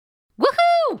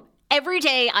Every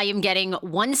day I am getting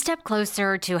one step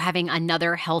closer to having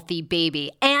another healthy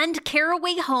baby, and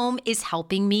Caraway Home is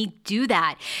helping me do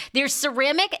that. Their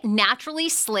ceramic, naturally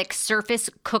slick surface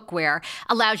cookware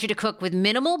allows you to cook with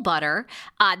minimal butter.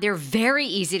 They're very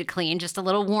easy to clean, just a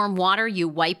little warm water, you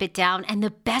wipe it down. And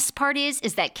the best part is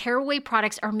that Caraway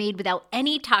products are made without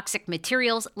any toxic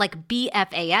materials like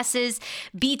BFASs,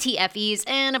 BTFEs,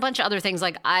 and a bunch of other things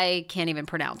like I can't even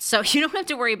pronounce. So you don't have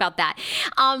to worry about that.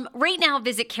 Right now,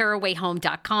 visit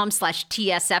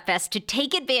carawayhome.com/TSFS to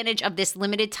take advantage of this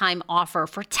limited time offer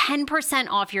for 10%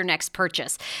 off your next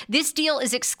purchase. This deal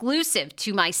is exclusive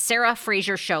to my Sarah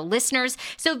Fraser Show listeners.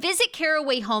 So visit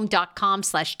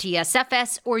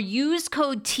carawayhome.com/TSFS or use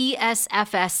code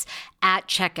TSFS at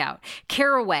checkout.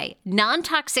 Caraway,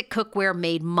 non-toxic cookware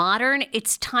made modern.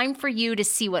 It's time for you to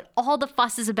see what all the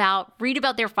fuss is about, read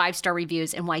about their 5-star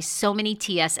reviews, and why so many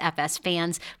TSFS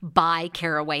fans buy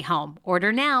Caraway Home.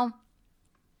 Order now.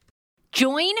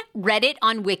 Join Reddit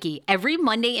on Wiki every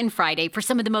Monday and Friday for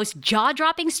some of the most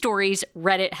jaw-dropping stories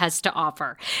Reddit has to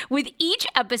offer. With each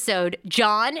episode,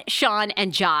 John, Sean,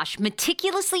 and Josh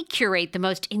meticulously curate the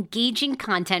most engaging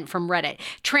content from Reddit,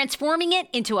 transforming it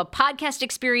into a podcast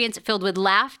experience filled with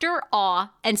laughter,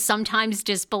 awe, and sometimes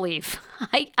disbelief.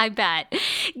 I bet.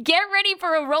 Get ready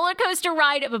for a roller coaster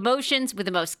ride of emotions with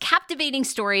the most captivating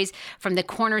stories from the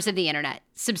corners of the internet.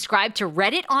 Subscribe to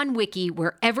Reddit on Wiki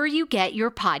wherever you get your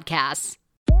podcasts.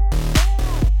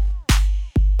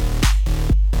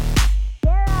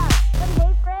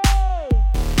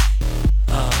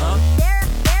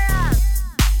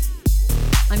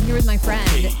 I'm here with my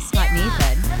friend, Scott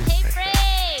Nathan,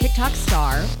 TikTok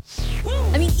star.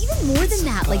 I mean, even more than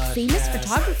that, like famous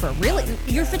photographer. Really,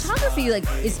 your photography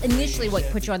is initially what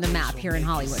put you on the map here in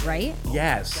Hollywood, right?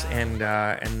 Yes, and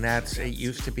that's it.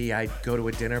 Used to be I'd go to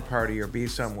a dinner party or be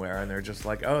somewhere, and they're just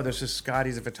like, "Oh, this is Scott.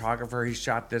 He's a photographer. He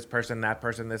shot this person, that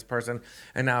person, this person."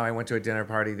 And now I went to a dinner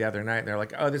party the other night, and they're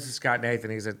like, "Oh, this is Scott Nathan.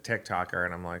 He's a TikToker,"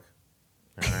 and I'm like,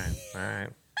 "All right."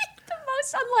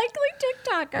 Most unlikely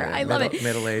TikToker. I love it.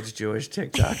 Middle-aged Jewish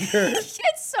TikToker. It's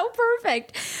so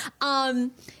perfect.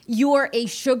 You're a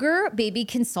sugar baby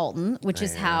consultant, which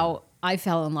is how I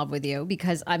fell in love with you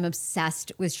because I'm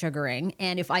obsessed with sugaring.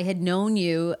 And if I had known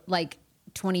you like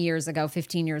 20 years ago,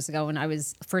 15 years ago, when I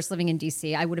was first living in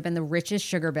DC, I would have been the richest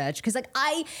sugar bitch. Because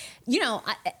I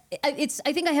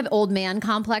think I have old man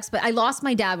complex, but I lost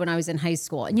my dad when I was in high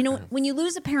school. And when you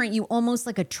lose a parent, you almost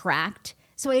like attract.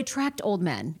 So I attract old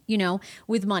men,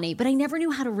 with money, but I never knew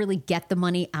how to really get the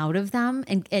money out of them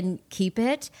and keep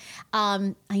it.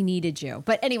 I needed you.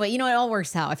 But anyway, it all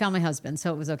works out. I found my husband,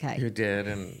 so it was okay. You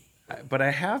did. But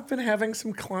I have been having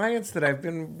some clients that I've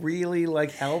been really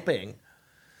helping.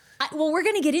 Well, we're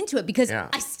going to get into it because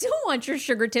I still want your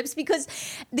sugar tips because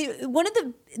one of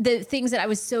the things that I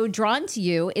was so drawn to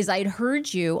you is I'd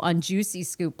heard you on Juicy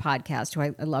Scoop podcast, who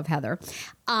I love, Heather.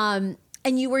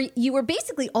 And you were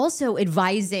basically also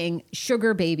advising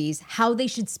sugar babies how they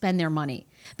should spend their money.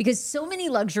 Because so many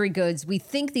luxury goods, we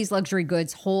think these luxury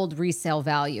goods hold resale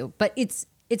value, but it's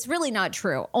really not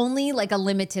true. Only like a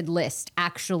limited list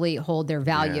actually hold their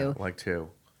value. Yeah, like 2.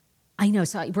 I know,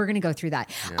 so we're going to go through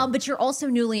that. Yeah. But you're also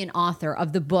newly an author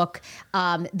of the book,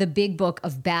 The Big Book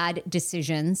of Bad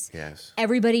Decisions. Yes.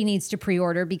 Everybody needs to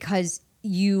pre-order because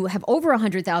you have over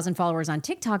 100,000 followers on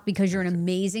TikTok because you're an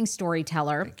amazing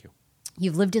storyteller. Thank you.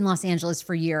 You've lived in Los Angeles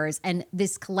for years, and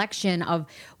this collection of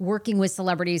working with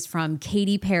celebrities from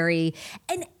Katy Perry,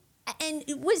 did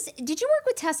you work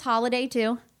with Tess Holliday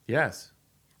too? Yes.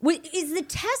 Is the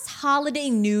Tess Holliday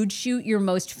nude shoot your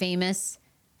most famous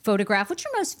photograph? What's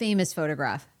your most famous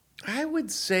photograph? I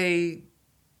would say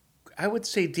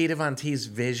Dita Von Teese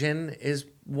Vision is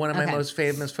one of my most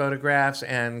famous photographs,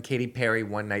 and Katy Perry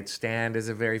One Night Stand is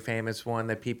a very famous one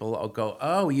that people go,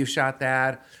 "Oh, you shot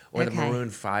that," or the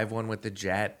Maroon 5 one with the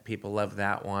jet. People love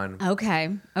that one. Okay.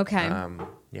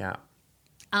 Yeah.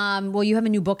 Well, you have a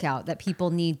new book out that people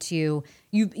need to.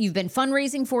 You've been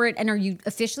fundraising for it, and are you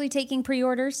officially taking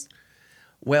pre-orders?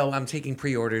 Well, I'm taking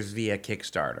pre-orders via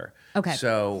Kickstarter. Okay.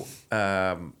 So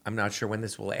I'm not sure when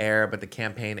this will air, but the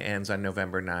campaign ends on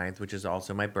November 9th, which is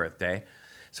also my birthday.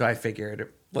 So I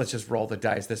figured, let's just roll the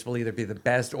dice. This will either be the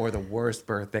best or the worst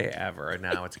birthday ever. And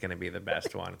now it's going to be the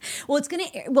best one. Well,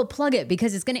 plug it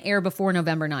because it's going to air before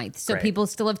November 9th. So Great. People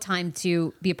still have time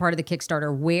to be a part of the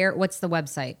Kickstarter. What's the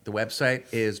website? The website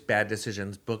is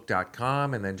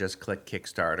baddecisionsbook.com, and then just click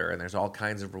Kickstarter. And there's all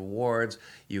kinds of rewards.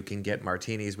 You can get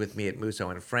martinis with me at Musso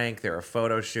and Frank. There are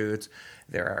photo shoots.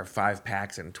 There are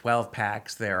 5-packs and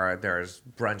 12-packs. There's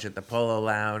brunch at the Polo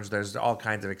Lounge. There's all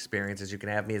kinds of experiences. You can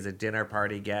have me as a dinner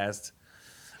party guest,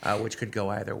 which could go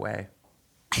either way.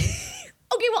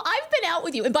 Okay, well, I've been out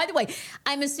with you. And by the way,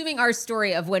 I'm assuming our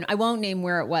story of when, I won't name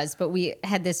where it was, but we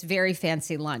had this very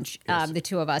fancy lunch, the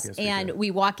two of us. Yes, and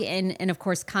we walk in, and of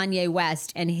course, Kanye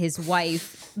West and his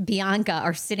wife, Bianca,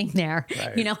 are sitting there,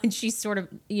 Right. and she's sort of,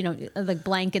 like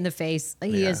blank in the face.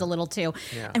 He is a little too.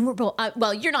 Yeah. And we're both,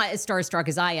 well, you're not as starstruck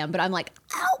as I am, but I'm like,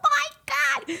 oh my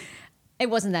God. It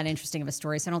wasn't that interesting of a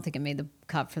story, so I don't think it made the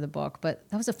cut for the book, but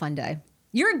that was a fun day.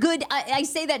 You're a good, I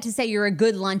say that to say you're a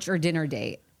good lunch or dinner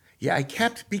date. Yeah, I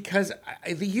kept because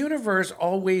the universe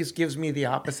always gives me the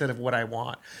opposite of what I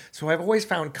want. So I've always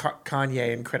found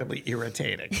Kanye incredibly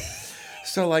irritating.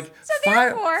 So like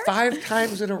five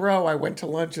times in a row, I went to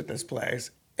lunch at this place,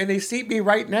 and they seat me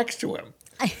right next to him.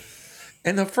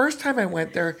 And the first time I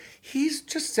went there, he's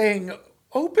just saying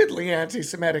openly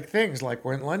anti-Semitic things, like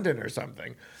we're in London or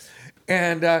something.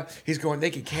 And he's going, they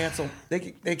could cancel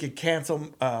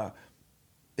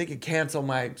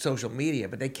my social media,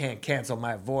 but they can't cancel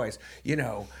my voice.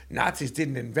 Nazis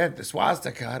didn't invent the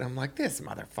swastika. And I'm like, this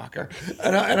motherfucker.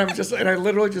 And I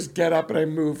literally just get up and I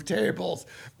move tables.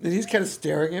 And he's kind of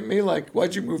staring at me like,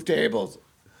 why'd you move tables?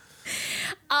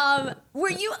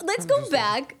 Let's go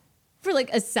back for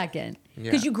like a second.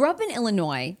 Because you grew up in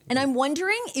Illinois, and I'm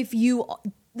wondering if you,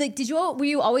 were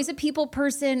you always a people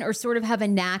person or sort of have a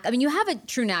knack? I mean, you have a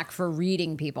true knack for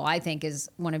reading people, I think is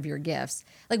one of your gifts.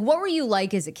 Like, what were you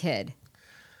like as a kid?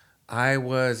 I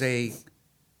was a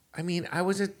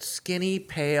skinny,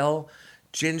 pale,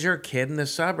 ginger kid in the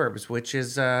suburbs, which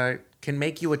is can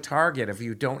make you a target if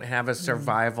you don't have a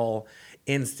survival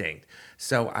instinct.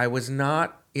 So I was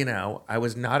not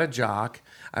a jock.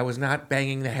 I was not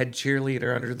banging the head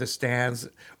cheerleader under the stands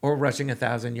or rushing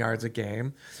 1,000 yards a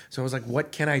game. So I was like,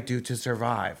 what can I do to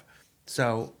survive?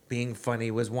 So being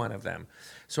funny was one of them.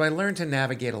 So I learned to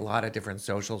navigate a lot of different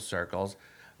social circles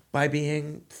by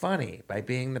being funny, by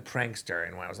being the prankster.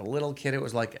 And when I was a little kid, it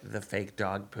was like the fake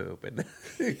dog poop and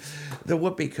the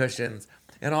whoopee cushions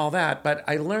and all that. But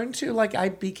I learned to, I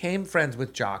became friends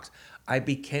with jocks. I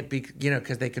became,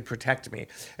 because they could protect me.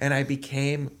 And I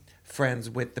became friends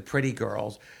with the pretty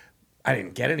girls. I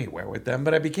didn't get anywhere with them,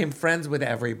 but I became friends with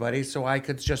everybody, so I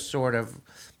could just sort of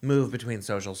move between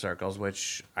social circles,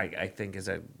 which I think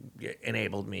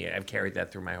enabled me. I've carried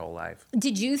that through my whole life.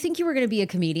 Did you think you were going to be a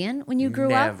comedian when you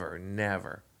grew up?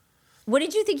 Never. What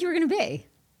did you think you were going to be?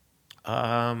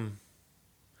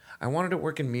 I wanted to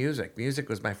work in music. Music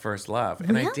was my first love,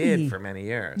 and I did for many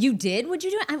years. You did? What'd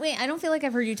you do? Wait, I don't feel like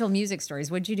I've heard you tell music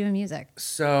stories. What'd you do in music?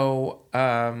 So,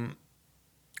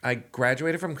 I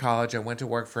graduated from college. I went to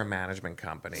work for a management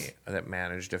company that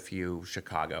managed a few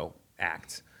Chicago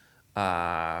acts.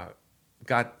 Some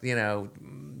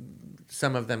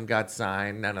of them got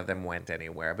signed. None of them went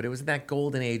anywhere. But it was in that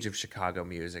golden age of Chicago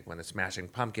music when the Smashing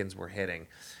Pumpkins were hitting,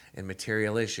 and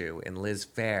Material Issue, and Liz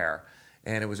Phair.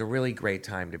 And it was a really great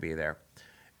time to be there.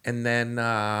 And then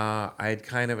I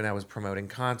was promoting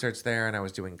concerts there, and I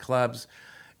was doing clubs,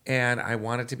 and I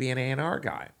wanted to be an A&R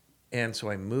guy. And so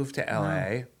I moved to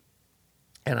LA,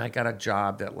 and I got a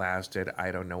job that lasted,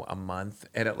 a month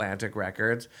at Atlantic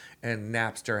Records, and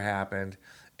Napster happened,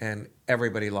 and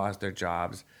everybody lost their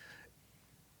jobs.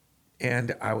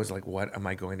 And I was like, what am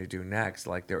I going to do next?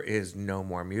 Like, there is no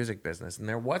more music business. And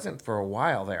there wasn't for a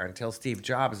while there until Steve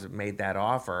Jobs made that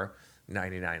offer,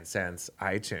 99 cents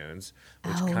iTunes,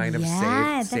 which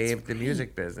saved the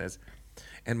music business.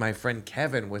 And my friend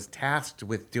Kevin was tasked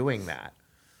with doing that.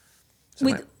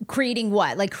 So creating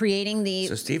what? Like creating the...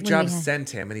 So Steve Jobs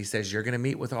sent him, and he says, you're going to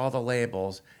meet with all the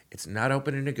labels. It's not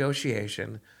open to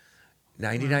negotiation.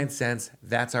 99 cents,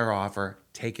 that's our offer.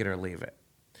 Take it or leave it.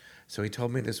 So he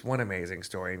told me this one amazing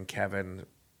story, and Kevin,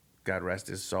 God rest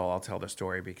his soul, I'll tell the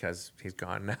story because he's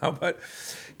gone now, but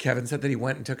Kevin said that he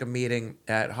went and took a meeting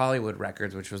at Hollywood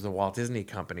Records, which was the Walt Disney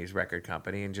Company's record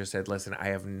company, and just said, listen, I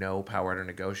have no power to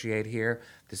negotiate here.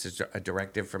 This is a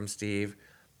directive from Steve.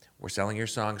 We're selling your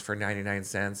songs for 99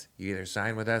 cents. You either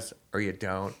sign with us or you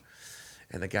don't.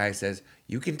 And the guy says,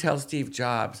 you can tell Steve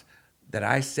Jobs that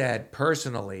I said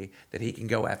personally that he can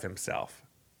go F himself.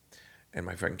 And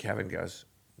my friend Kevin goes,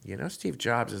 Steve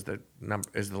Jobs is the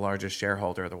largest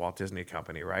shareholder of the Walt Disney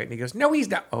Company, right? And he goes, no, he's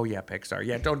not. Oh, yeah, Pixar.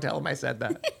 Yeah, don't tell him I said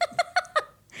that.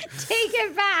 Take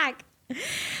it back.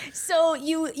 So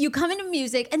you come into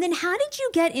music, and then how did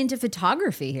you get into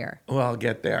photography here? Well, I'll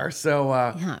get there.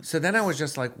 So then I was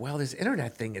just like, well, this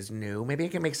internet thing is new. Maybe I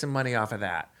can make some money off of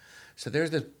that. So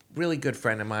there's this really good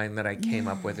friend of mine that I came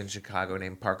up with in Chicago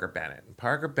named Parker Bennett. And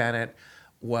Parker Bennett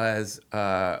was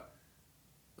a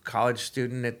college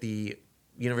student at the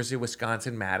University of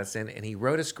Wisconsin-Madison, and he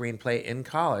wrote a screenplay in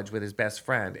college with his best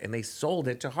friend, and they sold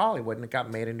it to Hollywood, and it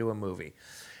got made into a movie.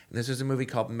 And this was a movie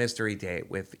called Mystery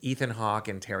Date with Ethan Hawke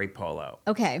and Terry Polo.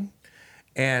 Okay.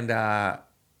 And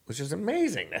which is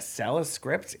amazing to sell a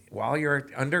script while you're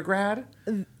undergrad.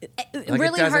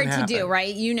 Really hard to do,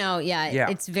 right? Yeah.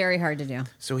 It's very hard to do.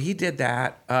 So he did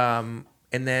that, and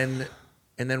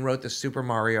then wrote the Super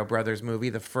Mario Brothers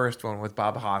movie, the first one with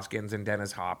Bob Hoskins and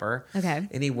Dennis Hopper. Okay.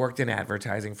 And he worked in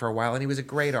advertising for a while, and he was a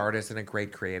great artist and a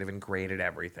great creative and great at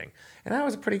everything. And I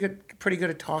was pretty good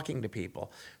at talking to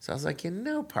people. So I was like,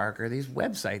 Parker, these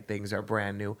website things are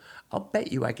brand new. I'll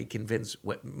bet you I could convince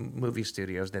movie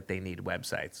studios that they need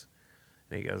websites.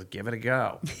 And he goes, give it a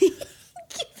go. Give it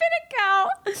a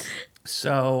go.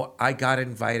 So I got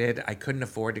invited. I couldn't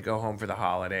afford to go home for the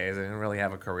holidays. I didn't really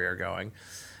have a career going.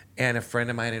 And a friend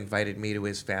of mine invited me to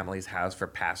his family's house for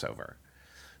Passover.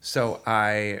 So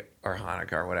or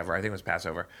Hanukkah or whatever, I think it was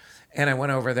Passover. And I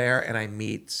went over there and I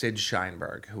meet Sid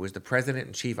Sheinberg, who was the president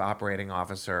and chief operating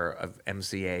officer of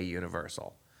MCA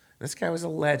Universal. This guy was a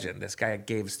legend. This guy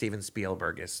gave Steven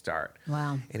Spielberg his start.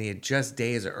 Wow. And he had just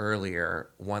days earlier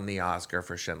won the Oscar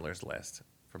for Schindler's List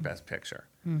for Best Picture.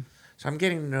 So I'm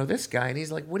getting to know this guy, and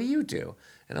he's like, what do you do?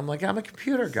 And I'm like, I'm a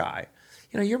computer guy.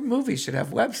 Your movies should have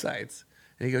websites.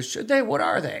 And he goes, should they? What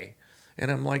are they?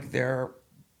 And I'm like, they're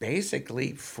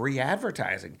basically free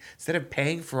advertising. Instead of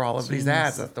paying for all of these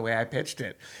ads, that's the way I pitched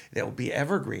it. They'll be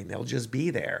evergreen. They'll just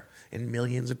be there. And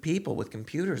millions of people with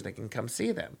computers that can come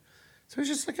see them. So he's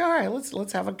just like, all right,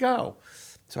 let's have a go.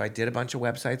 So I did a bunch of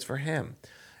websites for him.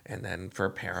 And then for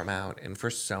Paramount and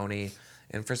for Sony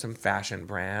and for some fashion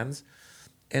brands.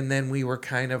 And then we were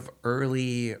kind of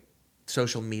early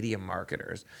social media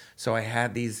marketers. So I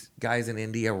had these guys in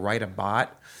India write a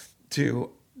bot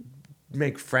to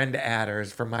make friend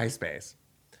adders for MySpace.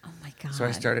 Oh my God. So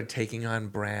I started taking on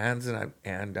brands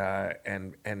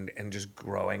and just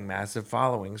growing massive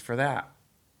followings for that,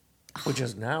 which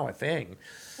is now a thing.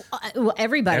 Well,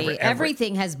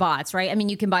 everything has bots, right? I mean,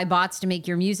 you can buy bots to make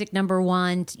your music number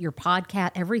one, your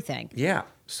podcast, everything. Yeah.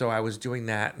 So I was doing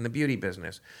that in the beauty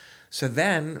business. So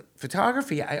then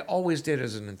photography, I always did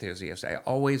as an enthusiast. I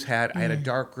had a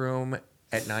dark room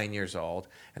at 9 years old,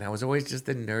 and I was always just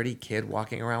a nerdy kid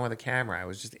walking around with a camera. I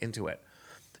was just into it.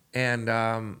 And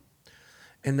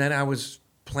then I was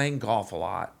playing golf a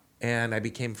lot, and I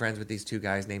became friends with these two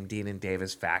guys named Dean and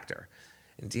Davis Factor.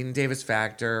 And Dean and Davis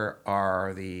Factor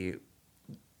are the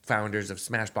founders of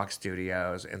Smashbox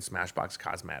Studios and Smashbox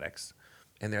Cosmetics.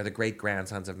 And they're the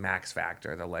great-grandsons of Max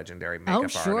Factor, the legendary makeup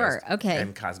artist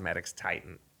and cosmetics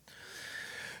titan.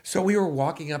 So we were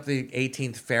walking up the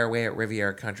 18th fairway at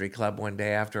Riviera Country Club one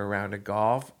day after a round of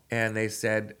golf, and they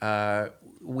said,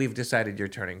 we've decided you're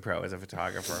turning pro as a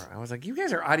photographer. I was like, you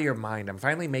guys are out of your mind. I'm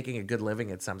finally making a good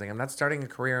living at something. I'm not starting a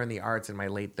career in the arts in my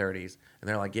late 30s. And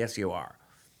they're like, yes, you are.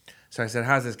 So I said,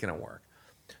 how's this going to work?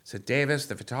 So Davis,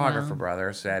 the photographer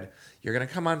brother, said, you're going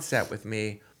to come on set with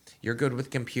me. You're good with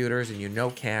computers and you know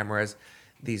cameras.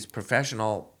 These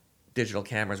professional digital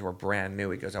cameras were brand new.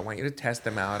 He goes, I want you to test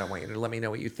them out. I want you to let me know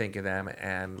what you think of them,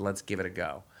 and let's give it a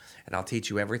go. And I'll teach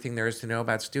you everything there is to know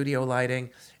about studio lighting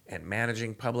and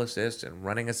managing publicists and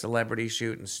running a celebrity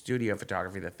shoot and studio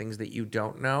photography, the things that you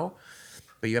don't know.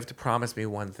 But you have to promise me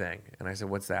one thing. And I said,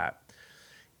 what's that?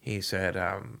 He said,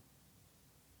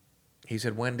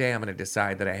 one day I'm going to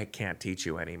decide that I can't teach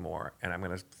you anymore, and I'm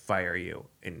going to fire you.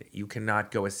 And you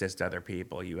cannot go assist other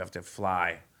people. You have to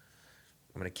fly.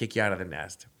 I'm going to kick you out of the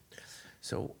nest.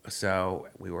 So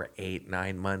we were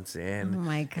 8-9 months in. Oh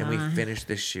my God. And we finished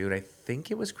the shoot. I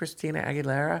think it was Christina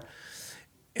Aguilera.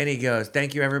 And he goes,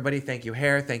 thank you, everybody. Thank you,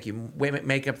 hair. Thank you,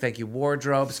 makeup. Thank you,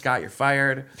 wardrobe. Scott, you're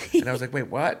fired. And I was like, wait,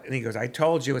 what? And he goes, I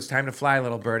told you it's time to fly,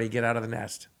 little birdie. Get out of the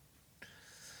nest.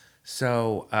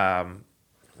 So let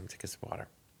me take a sip of water.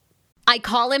 I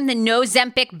call him the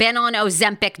no-Zempic, been on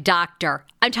Ozempic doctor.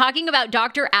 I'm talking about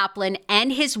Dr. Applin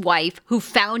and his wife who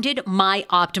founded My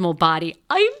Optimal Body.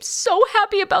 I am so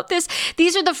happy about this.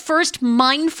 These are the first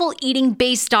mindful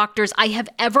eating-based doctors I have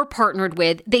ever partnered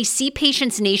with. They see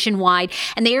patients nationwide,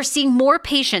 and they are seeing more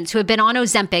patients who have been on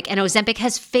Ozempic, and Ozempic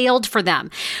has failed for them.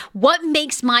 What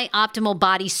makes My Optimal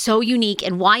Body so unique,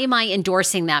 and why am I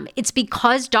endorsing them? It's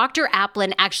because Dr.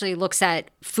 Applin actually looks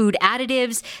at food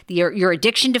additives, your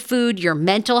addiction to food, your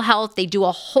mental health. They do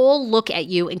a whole look at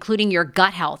you, including your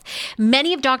gut health.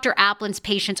 Many of Dr. Applin's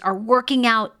patients are working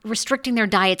out, restricting their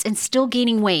diets, and still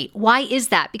gaining weight. Why is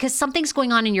that? Because something's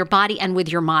going on in your body and with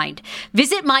your mind.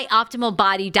 Visit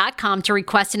myoptimalbody.com to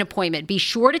request an appointment. Be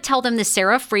sure to tell them the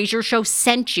Sarah Fraser Show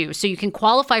sent you so you can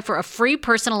qualify for a free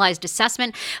personalized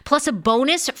assessment, plus a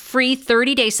bonus free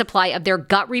 30-day supply of their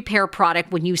gut repair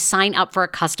product when you sign up for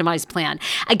a customized plan.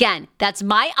 Again, that's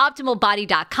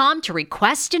myoptimalbody.com to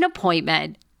request an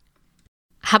appointment.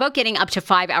 How about getting up to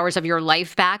 5 hours of your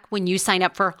life back when you sign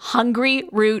up for Hungry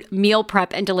Root meal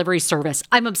prep and delivery service?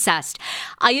 I'm obsessed.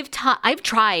 I've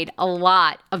tried a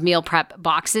lot of meal prep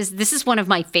boxes. This is one of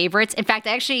my favorites. In fact,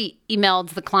 I actually emailed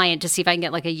the client to see if I can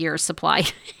get like a year's supply.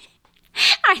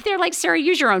 They're like, Sarah,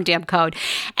 use your own damn code.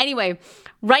 Anyway,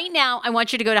 right now, I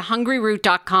want you to go to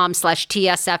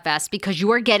hungryroot.com/TSFS because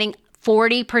you are getting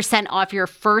 40% off your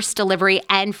first delivery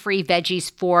and free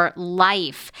veggies for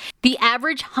life. The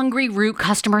average Hungry Root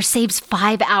customer saves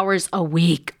 5 hours a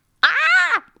week.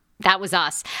 That was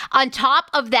us. On top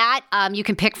of that, you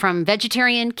can pick from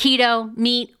vegetarian, keto,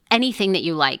 meat, anything that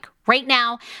you like. Right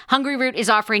now, Hungry Root is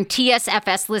offering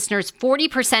TSFS listeners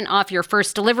 40% off your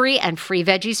first delivery and free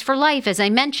veggies for life. As I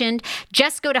mentioned,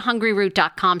 just go to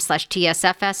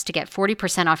hungryroot.com/TSFS to get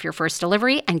 40% off your first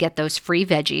delivery and get those free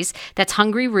veggies. That's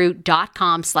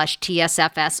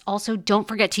hungryroot.com/TSFS. Also, don't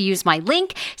forget to use my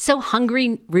link so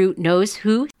Hungry Root knows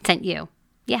who sent you.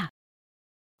 Yeah.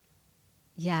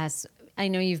 Yes. I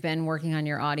know you've been working on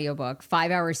your audiobook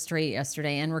 5 hours straight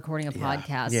yesterday and recording a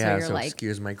podcast. Yeah, so you're like,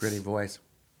 excuse my gritty voice.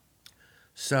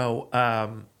 So I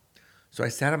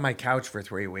sat on my couch for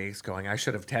 3 weeks going, I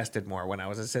should have tested more when I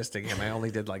was assisting him. I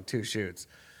only did like 2 shoots.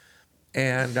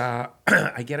 And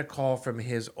I get a call from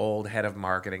his old head of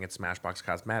marketing at Smashbox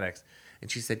Cosmetics. And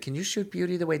she said, can you shoot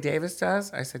beauty the way Davis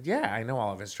does? I said, yeah, I know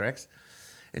all of his tricks.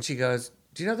 And she goes,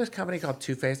 do you know this company called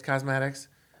Too Faced Cosmetics?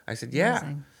 I said, yeah.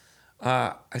 Amazing.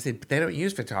 I said, but they don't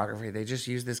use photography. They just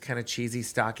use this kind of cheesy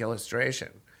stock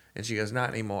illustration. And she goes, not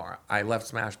anymore. I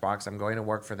left Smashbox. I'm going to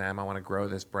work for them. I want to grow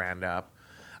this brand up.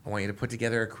 I want you to put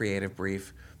together a creative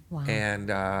brief and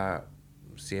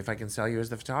see if I can sell you as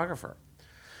the photographer.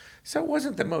 So it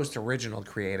wasn't the most original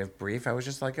creative brief. I was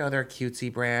just like, oh, they're a cutesy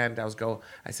brand. I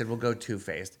said, we'll go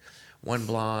Two-Faced. One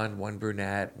blonde, one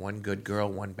brunette, one good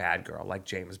girl, one bad girl, like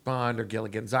James Bond or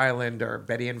Gilligan's Island or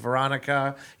Betty and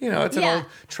Veronica. You know, it's an old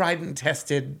tried and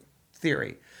tested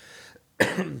theory.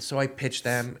 So I pitched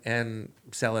them and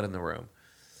sell it in the room.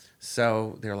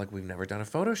 So they're like, we've never done a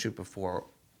photo shoot before.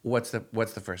 What's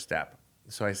the first step?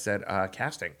 So I said,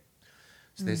 casting.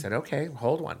 So they said, okay,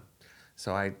 hold one.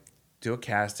 So I do a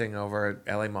casting over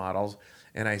LA Models,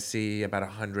 and I see about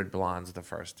 100 blondes the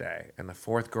first day. And the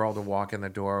fourth girl to walk in the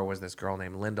door was this girl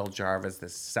named Lyndall Jarvis,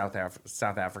 this South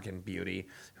African beauty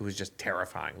who was just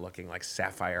terrifying, looking like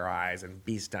sapphire eyes and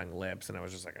bee-stung lips. And I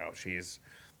was just like, oh, she's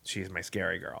my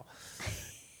scary girl.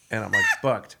 And I'm like,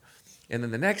 booked. And then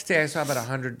the next day I saw about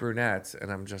 100 brunettes,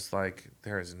 and I'm just like,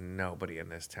 there is nobody in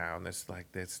this town. There's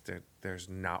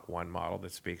not one model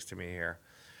that speaks to me here.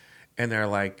 And they're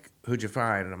like, who'd you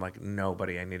find? And I'm like,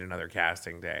 nobody. I need another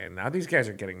casting day. And now these guys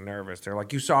are getting nervous. They're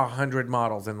like, you saw 100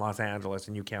 models in Los Angeles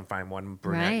and you can't find one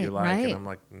brunette you like. Right. And I'm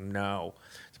like, no.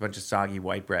 It's a bunch of soggy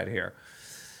white bread here.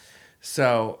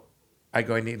 So I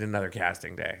go, I need another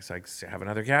casting day. So I have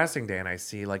another casting day, and I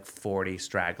see like 40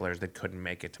 stragglers that couldn't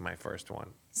make it to my first one.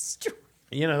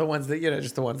 You know, the ones that,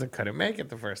 just the ones that couldn't make it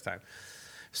the first time.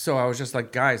 So I was just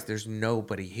like, guys, there's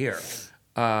nobody here.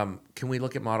 Can we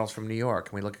look at models from New York?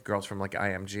 Can we look at girls from like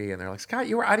IMG? And they're like, Scott,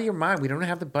 you were out of your mind. We don't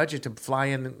have the budget to fly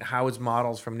in and house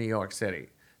models from New York City.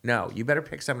 No, you better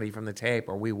pick somebody from the tape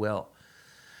or we will.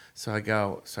 So I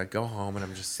go home, and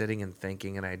I'm just sitting and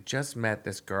thinking, and I had just met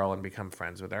this girl and become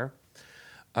friends with her,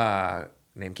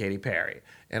 named Katy Perry.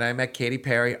 And I met Katy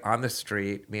Perry on the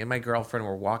street. Me and my girlfriend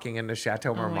were walking into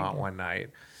Chateau Marmont one night.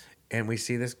 And we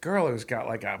see this girl who's got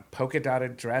like a polka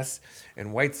dotted dress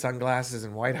and white sunglasses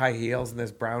and white high heels and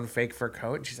this brown fake fur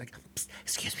coat. And she's like,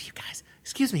 excuse me, you guys.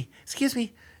 Excuse me.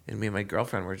 And me and my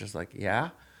girlfriend were just like,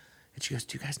 yeah? And she goes,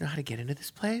 do you guys know how to get into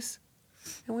this place?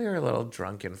 And we were a little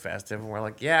drunk and festive. And we're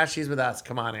like, yeah, she's with us.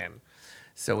 Come on in.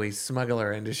 So we smuggle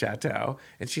her into Chateau,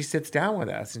 and she sits down with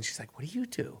us, and she's like, what do you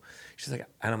do? She's like,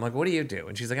 and I'm like, what do you do?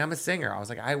 And she's like, I'm a singer. I was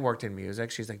like, I worked in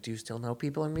music. She's like, do you still know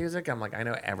people in music? I'm like, I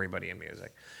know everybody in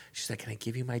music. She's like, can I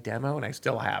give you my demo? And I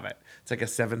still have it. It's like a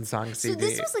 7-song CD. So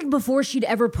this was like before she'd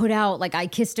ever put out, like, I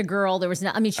Kissed a Girl. There was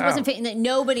she wasn't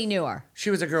nobody knew her. She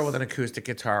was a girl with an acoustic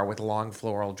guitar with long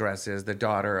floral dresses, the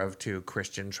daughter of 2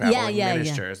 Christian traveling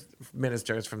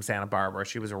ministers from Santa Barbara.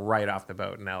 She was right off the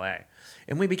boat in LA.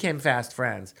 And we became fast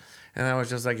friends. And I was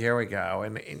just like, here we go.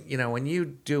 And when you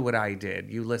do what I did,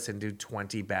 you listen to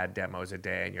 20 bad demos a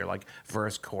day, and you're like,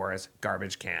 verse, chorus,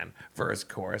 garbage can. Verse,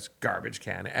 chorus, garbage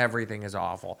can. Everything is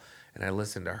awful. And I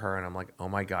listened to her, and I'm like, oh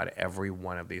my God, every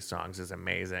one of these songs is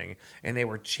amazing. And they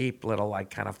were cheap little, like,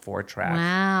 kind of 4-track.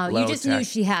 Wow. You just knew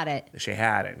she had it. She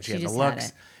had it. And she had the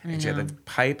looks, and she had the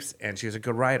pipes, and she was a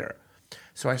good writer.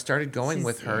 So I started going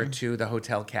with her to the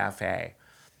Hotel Cafe,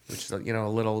 which is a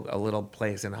little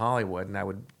place in Hollywood, and I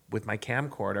would, with my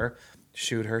camcorder,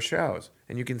 shoot her shows.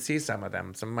 And you can see some of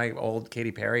them. Some of my old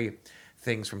Katy Perry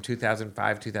things from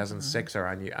 2005, 2006 are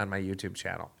on my YouTube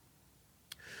channel.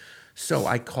 So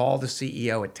I call the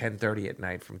CEO at 10:30 at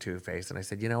night from Too Faced, and I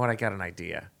said, you know what, I got an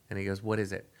idea. And he goes, what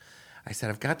is it? I said,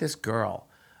 I've got this girl.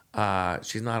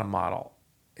 She's not a model.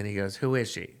 And he goes, who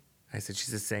is she? I said,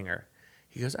 she's a singer.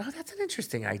 He goes, oh, that's an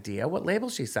interesting idea. What label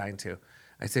is she signed to?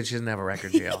 I said, she doesn't have a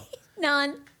record deal.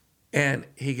 None. And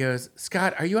he goes,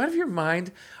 Scott, are you out of your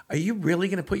mind? Are you really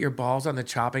going to put your balls on the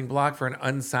chopping block for an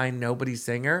unsigned nobody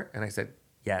singer? And I said,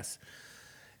 yes.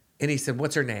 And he said,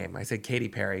 what's her name? I said, Katy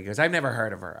Perry. He goes, I've never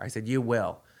heard of her. I said, you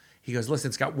will. He goes,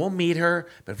 listen, Scott, we'll meet her,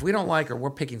 but if we don't like her, we're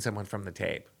picking someone from the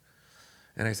tape.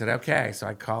 And I said, okay. So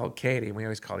I called Katie, and we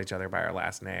always called each other by our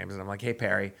last names. And I'm like, hey,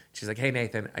 Perry. She's like, hey,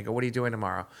 Nathan. I go, what are you doing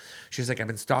tomorrow? She's like, I've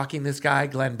been stalking this guy,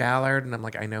 Glenn Ballard. And I'm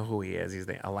like, I know who he is. He's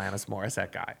the Alanis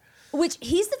Morissette guy. Which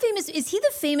is he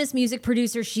the famous music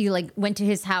producer? She like went to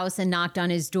his house and knocked on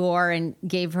his door and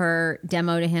gave her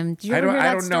demo to him. Did you ever hear that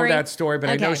I don't know that story, but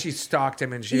Okay. I know she stalked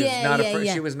him, and she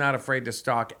was not afraid to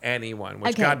stalk anyone,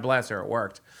 which God bless her, it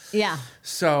worked. Yeah.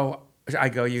 So I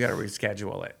go, you got to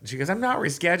reschedule it. And she goes, I'm not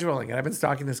rescheduling it. I've been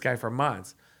stalking this guy for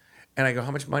months. And I go,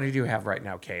 how much money do you have right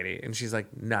now, Katie? And she's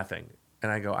like, nothing.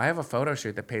 And I go, I have a photo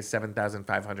shoot that pays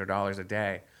 $7,500 a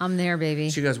day. I'm there, baby.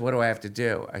 She goes, what do I have to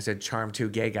do? I said, charm 2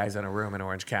 gay guys in a room in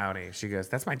Orange County. She goes,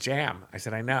 that's my jam. I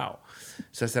said, I know.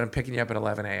 So I said, I'm picking you up at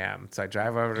 11 a.m. So I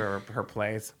drive over to her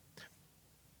place,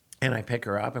 and I pick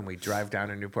her up, and we drive down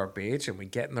to Newport Beach, and we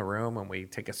get in the room, and we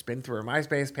take a spin through her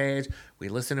MySpace page. We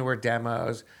listen to her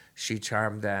demos. She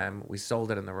charmed them. We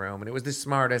sold it in the room, and it was the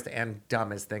smartest and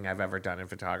dumbest thing I've ever done in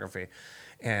photography.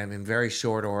 And in very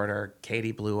short order,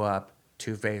 Katie blew up.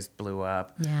 Too Faced blew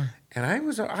up. Yeah. And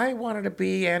I wanted to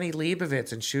be Annie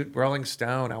Leibovitz and shoot Rolling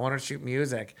Stone. I wanted to shoot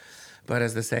music. But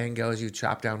as the saying goes, you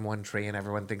chop down one tree and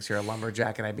everyone thinks you're a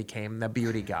lumberjack, and I became the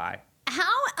beauty guy.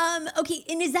 Okay,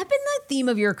 and has that been the theme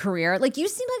of your career? Like, you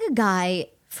seem like a guy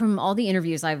from all the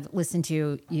interviews I've listened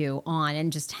to you on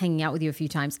and just hanging out with you a few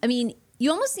times. I mean,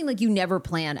 you almost seem like you never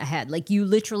plan ahead. Like, you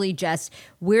literally just,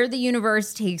 where the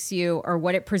universe takes you or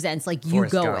what it presents, like, you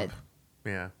Forrest go Gump. with.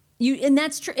 Yeah. And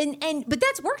that's true. And but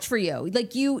that's worked for you. Like,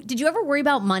 did you ever worry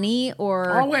about money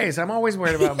or? Always. I'm always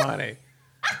worried about money.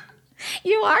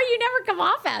 You never come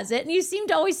off as it, and you seem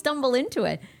to always stumble into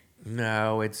it.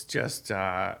 No, it's just,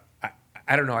 I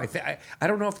don't know. I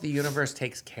don't know if the universe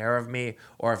takes care of me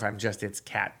or if I'm just its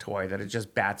cat toy that it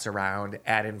just bats around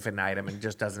ad infinitum and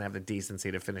just doesn't have the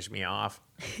decency to finish me off.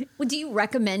 Well, do you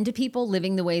recommend to people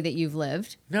living the way that you've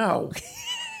lived? No.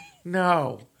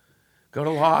 No. Go to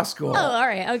law school. Oh, all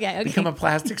right. Okay. Become a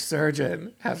plastic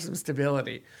surgeon. Have some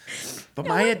stability. But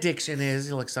my addiction is,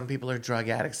 look, some people are drug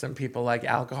addicts. Some people like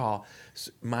alcohol.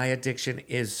 My addiction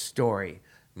is story.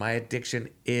 My addiction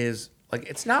is, like,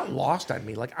 it's not lost on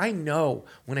me. Like, I know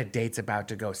when a date's about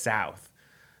to go south.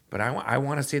 But I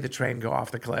want to see the train go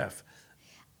off the cliff.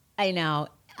 I know.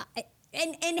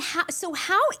 And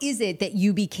how is it that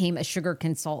you became a sugar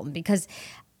consultant? Because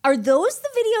are those the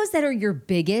videos that are your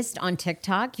biggest on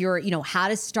TikTok? Your, how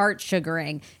to start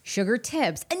sugaring, sugar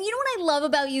tips. And you know what I love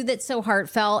about you that's so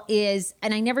heartfelt is,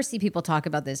 and I never see people talk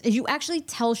about this, is you actually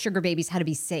tell sugar babies how to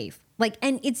be safe. Like,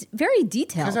 and it's very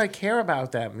detailed. Because I care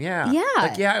about them, yeah. Yeah.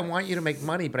 Like, yeah, I want you to make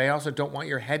money, but I also don't want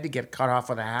your head to get cut off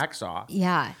with a hacksaw.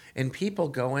 Yeah. And people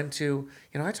go into,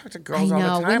 I talk to girls all the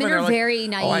time. Women and they're are like, very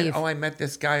naive. I met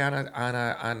this guy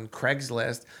on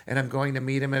Craigslist, and I'm going to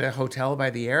meet him at a hotel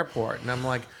by the airport. And I'm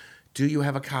like, do you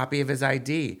have a copy of his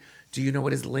ID? Do you know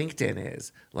what his LinkedIn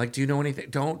is? Like, do you know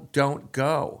anything? Don't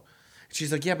go.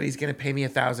 She's like, yeah, but he's going to pay me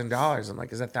 $1,000. I'm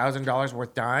like, is $1,000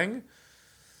 worth dying?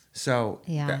 So,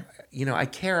 yeah. I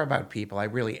care about people. I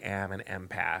really am an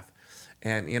empath.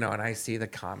 And, and I see the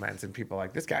comments and people are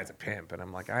like, this guy's a pimp. And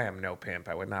I'm like, I am no pimp.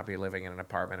 I would not be living in an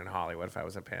apartment in Hollywood if I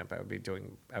was a pimp.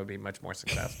 I would be much more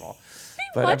successful.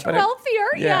 Much wealthier.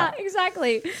 Yeah,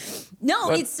 exactly.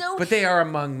 No, it's so. But they are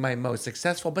among my most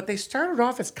successful. But they started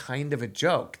off as kind of a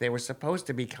joke. They were supposed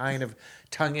to be kind of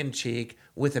tongue in cheek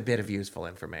with a bit of useful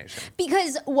information.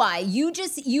 Because why?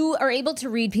 You are able to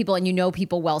read people and you know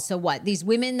people well. So what? These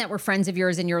women that were friends of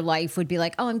yours in your life would be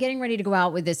like, oh, I'm getting ready to go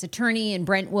out with this attorney in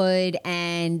Brentwood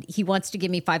and he wants to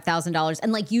give me $5,000.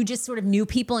 And like you just sort of knew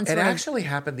people and It actually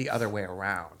happened the other way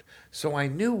around. So I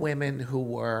knew women who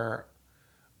were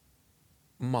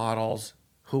models,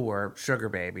 who were sugar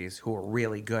babies, who were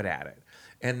really good at it.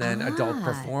 And then adult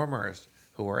performers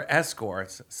who were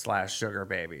escorts / sugar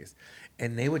babies.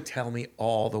 And they would tell me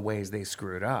all the ways they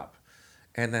screwed up.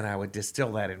 And then I would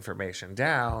distill that information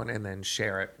down and then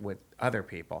share it with other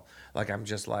people. Like, I'm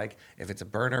just like, if it's a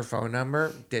burner phone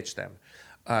number, ditch them.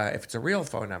 If it's a real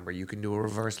phone number, you can do a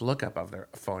reverse lookup of their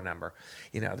phone number.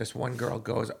 You know, this one girl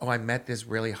goes, "Oh, I met this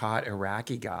really hot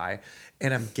Iraqi guy,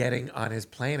 and I'm getting on his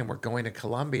plane, and we're going to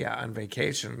Colombia on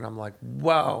vacation." And I'm like,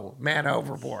 "Whoa, man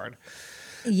overboard."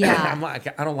 Yeah. I'm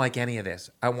like, "I don't like any of this.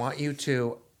 I want you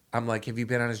to." I'm like, "Have you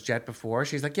been on his jet before?"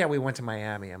 She's like, "Yeah, we went to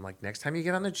Miami." I'm like, "Next time you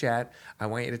get on the jet, I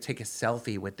want you to take a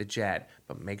selfie with the jet,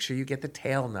 but make sure you get the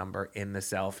tail number in the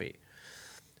selfie."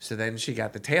 So then she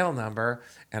got the tail number,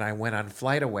 and I went on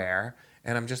FlightAware,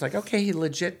 and I'm just like, okay, he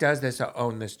legit does this,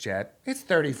 own this jet. It's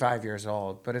 35 years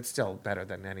old, but it's still better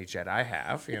than any jet I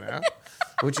have, you know,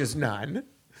 which is none.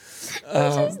 Which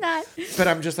is not. But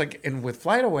I'm just like, and with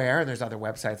FlightAware, and there's other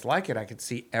websites like it, I could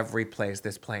see every place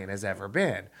this plane has ever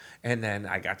been. And then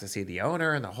I got to see the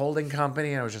owner and the holding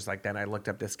company. And I was just like, then I looked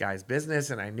up this guy's business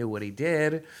and I knew what he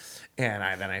did.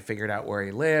 And then I figured out where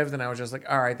he lived. And I was just like,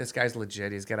 all right, this guy's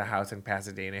legit. He's got a house in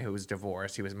Pasadena. He was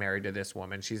divorced. He was married to this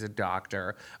woman. She's a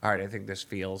doctor. All right, I think this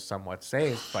feels somewhat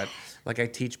safe. But like, I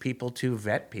teach people to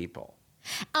vet people.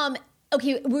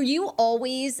 Okay, were you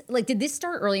always like? Did this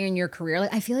start earlier in your career?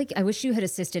 Like, I feel like I wish you had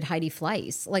assisted Heidi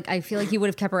Fleiss. Like, I feel like you would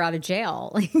have kept her out of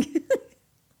jail. Like,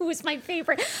 who was my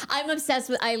favorite? I'm obsessed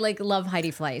with. I like love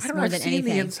Heidi Fleiss more than I've seen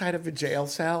anything. the inside of a jail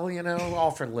cell, you know,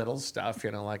 all for little stuff.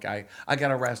 You know, like I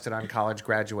got arrested on college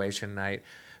graduation night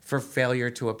for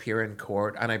failure to appear in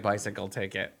court on a bicycle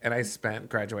ticket, and I spent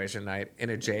graduation night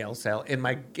in a jail cell in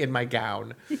my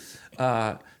gown.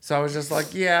 So I was just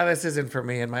like, yeah, this isn't for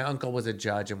me. And my uncle was a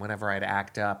judge, and whenever I'd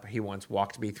act up, he once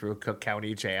walked me through Cook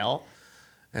County Jail.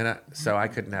 And so I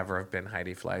could never have been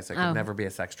Heidi Fleiss. I could never be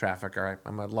a sex trafficker.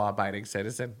 I'm a law-abiding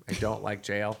citizen. I don't like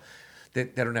jail. They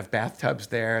don't have bathtubs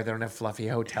there. They don't have fluffy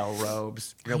hotel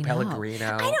robes. No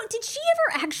Pellegrino. I don't. Did she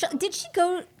ever actually? Did she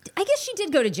go? I guess she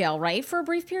did go to jail, right, for a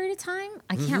brief period of time.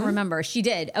 I can't remember. She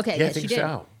did. Okay, Yeah, I she think did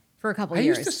so. for a couple I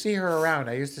years. used to see her around.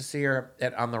 I used to see her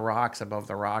on the rocks above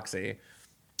the Roxy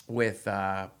with,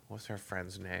 what's her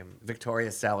friend's name? Victoria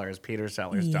Sellers, Peter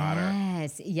Sellers' daughter.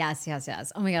 Yes.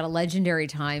 Oh my God, a legendary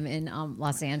time in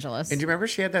Los Angeles. And do you remember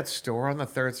she had that store on the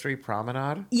 3rd Street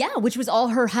Promenade? Yeah, which was all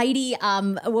her Heidi.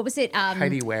 What was it?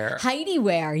 Heidi Wear. Heidi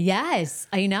Wear. Yes,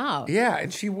 I know. Yeah,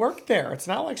 and she worked there. It's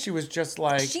not like she was just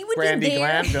like She would be Brandy there.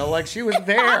 Glanville. Like she was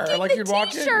there. Hawking Like the you'd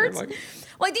walk in. And t-shirts. like,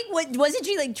 Well, I think wasn't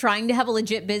she like trying to have a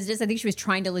legit business? I think she was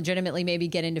trying to legitimately maybe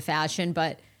get into fashion,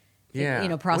 but yeah,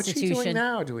 prostitution. What's she doing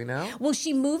now? Do we know? Well,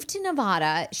 she moved to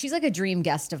Nevada. She's like a dream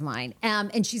guest of mine.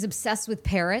 And she's obsessed with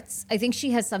parrots. I think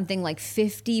she has something like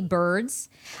 50 birds.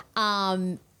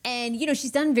 And,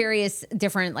 she's done various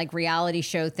different like reality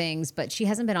show things, but she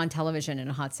hasn't been on television in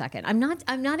a hot second. I'm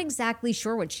not exactly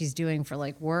sure what she's doing for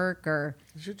like work or.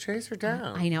 You should chase her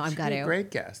down. I know, I've She'd got be to. a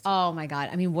great guest. Oh my God.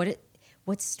 I mean,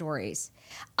 what stories?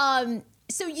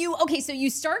 So you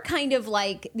start kind of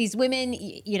like these women,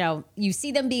 you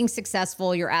see them being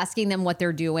successful. You're asking them what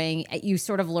they're doing. You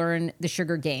sort of learn the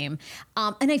sugar game.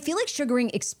 And I feel like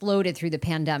sugaring exploded through the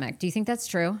pandemic. Do you think that's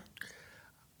true?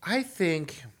 I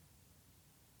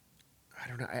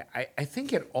don't know. I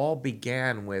think it all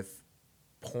began with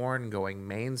porn going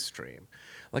mainstream.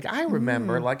 Like I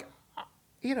remember, when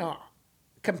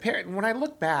I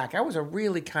look back, I was a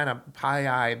really kind of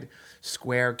pie-eyed,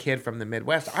 square kid from the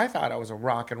Midwest. I thought I was a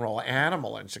rock and roll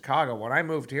animal in Chicago. When I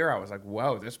moved here, I was like,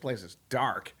 whoa, this place is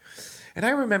dark. And I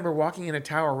remember walking into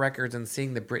Tower Records and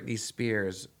seeing the Britney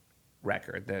Spears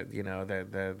record, the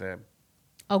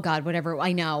Oh God, whatever.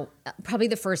 I know. Probably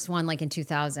the first one, like in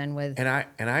 2000 with. And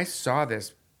I saw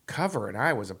this cover and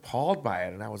I was appalled by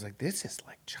it. And I was like, this is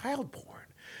like child porn.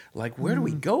 Like, where do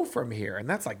we go from here? And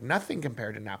that's like nothing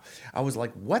compared to now. I was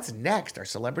like, what's next? Are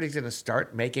celebrities going to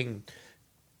start making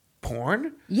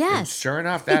porn? Yes. And sure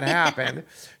enough, that happened.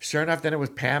 Sure enough, then it was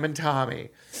Pam and Tommy.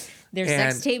 Their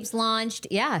sex tapes launched.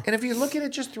 Yeah. And if you look at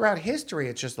it just throughout history,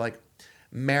 it's just like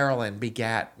Marilyn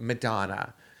begat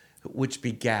Madonna, which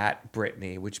begat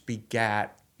Britney, which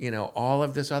begat, all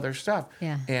of this other stuff.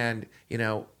 Yeah. And,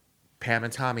 Pam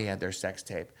and Tommy had their sex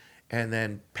tape. And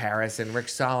then Paris and Rick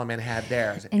Solomon had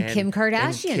theirs. And Kim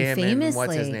Kardashian, famously. And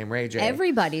what's his name? Ray J.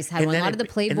 Everybody's had one. A lot of the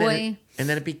Playboy. And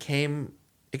then it became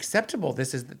acceptable.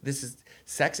 This is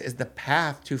sex is the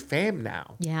path to fame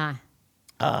now. Yeah.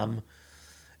 And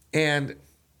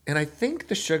I think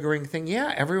the sugaring thing,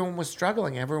 yeah, everyone was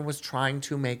struggling. Everyone was trying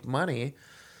to make money.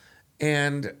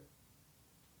 And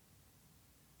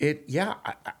it's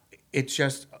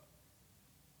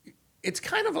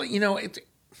kind of like,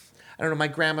 I don't know, my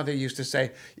grandmother used to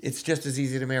say, it's just as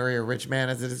easy to marry a rich man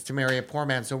as it is to marry a poor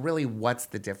man. So really, what's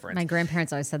the difference? My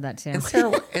grandparents always said that too.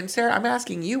 And Sarah, I'm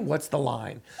asking you, what's the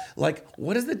line? Like,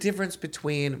 what is the difference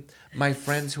between my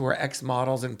friends who are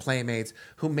ex-models and playmates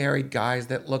who married guys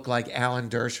that look like Alan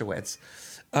Dershowitz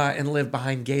and live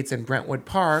behind gates in Brentwood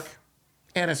Park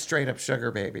and a straight up sugar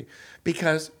baby,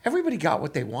 because everybody got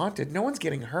what they wanted. No one's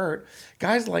getting hurt.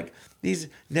 Guys like these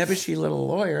nebbishy little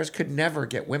lawyers could never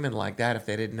get women like that if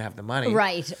they didn't have the money.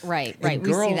 Right. And We see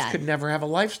girls that. could never have a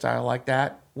lifestyle like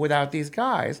that without these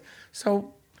guys.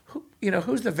 So,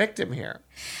 who's the victim here?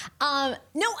 No,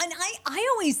 and I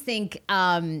always think,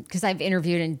 because I've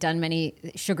interviewed and done many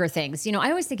sugar things, I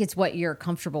always think it's what you're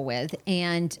comfortable with.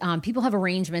 And people have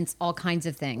arrangements, all kinds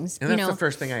of things. And that's the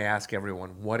first thing I ask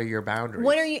everyone. What are your boundaries?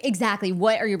 What are your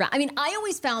boundaries? I mean, I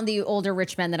always found the older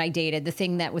rich men that I dated, the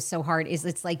thing that was so hard is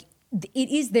it's like, it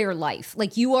is their life.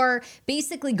 Like, you are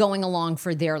basically going along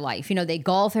for their life. They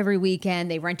golf every weekend,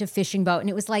 they rent a fishing boat. And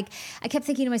it was like, I kept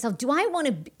thinking to myself, do I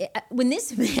want to, when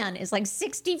this man is like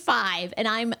 65 and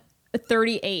I'm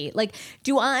 38, like,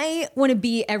 do I want to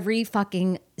be every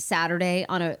fucking Saturday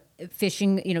on a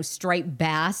fishing, striped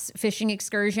bass fishing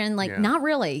excursion? Like, not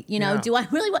really, do I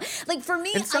really want, like, for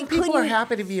me, and some people are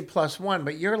happy to be a +1,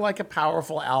 but you're like a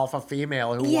powerful alpha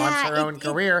female who wants her own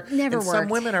career. Never and worked. Some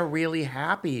women are really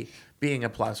happy being a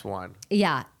 +1.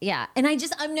 Yeah. And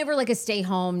I'm never like a stay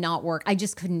home, not work. I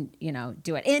just couldn't,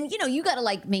 do it. And, you got to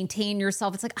like maintain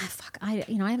yourself. It's like, I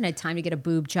haven't had time to get a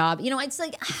boob job. It's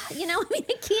like, I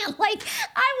can't, like,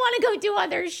 I want to go do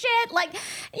other shit. Like,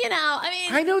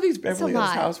 I know these Beverly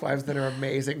Hills housewives that are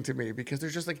amazing to me because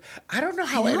they're just like, I don't know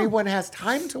how anyone has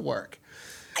time to work.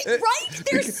 Right?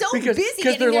 They're so busy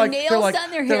getting they're their like, nails they're like,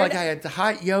 done, their they're hair like, I had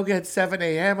hot yoga at 7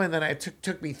 a.m. and then it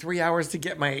took me 3 hours to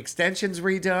get my extensions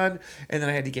redone, and then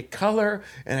I had to get color,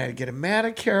 and I had to get a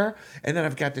manicure, and then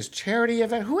I've got this charity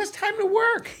event. Who has time to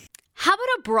work? How about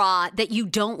a bra that you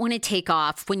don't want to take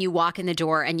off when you walk in the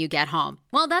door and you get home?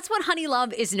 Well, that's what Honey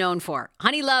Love is known for.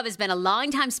 Honey Love has been a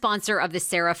longtime sponsor of the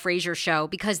Sarah Fraser Show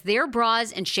because their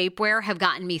bras and shapewear have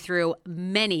gotten me through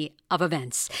many of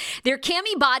events. Their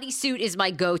cami bodysuit is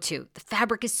my go-to. The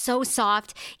fabric is so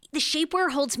soft. The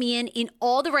shapewear holds me in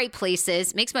all the right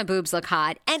places, makes my boobs look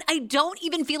hot, and I don't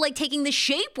even feel like taking the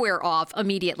shapewear off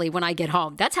immediately when I get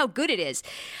home. That's how good it is.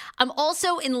 I'm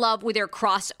also in love with their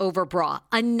crossover bra,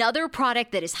 another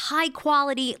product that is high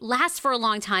quality, lasts for a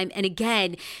long time, and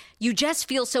again, you just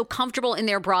feel so comfortable in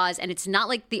their bras, and it's not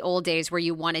like the old days where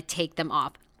you want to take them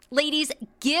off. Ladies,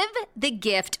 give the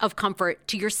gift of comfort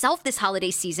to yourself this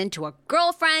holiday season, to a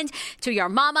girlfriend, to your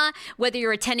mama, whether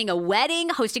you're attending a wedding,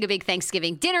 hosting a big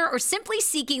Thanksgiving dinner, or simply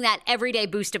seeking that everyday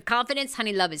boost of confidence.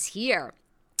 Honey Love is here.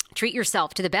 Treat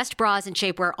yourself to the best bras and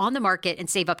shapewear on the market and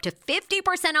save up to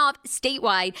 50% off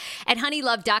statewide at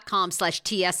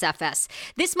honeylove.com/TSFS.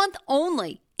 This month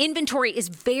only. Inventory is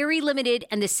very limited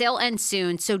and the sale ends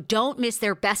soon, so don't miss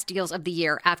their best deals of the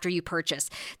year after you purchase.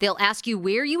 They'll ask you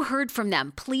where you heard from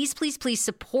them. Please, please, please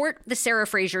support the Sarah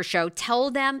Fraser Show.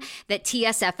 Tell them that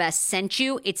TSFS sent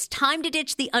you. It's time to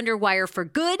ditch the underwire for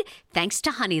good, thanks to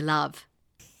Honey Love.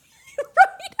 Right,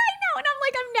 I know. And I'm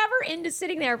like, I'm never into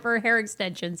sitting there for hair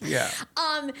extensions. Yeah.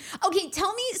 Okay,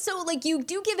 tell me, so like you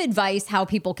do give advice how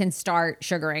people can start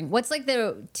sugaring. What's like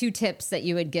the 2 tips that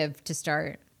you would give to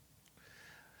start?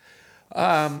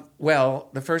 Well,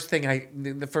 the first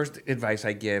advice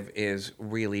I give is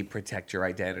really protect your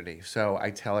identity. So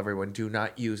I tell everyone, do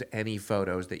not use any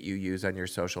photos that you use on your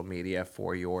social media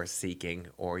for your seeking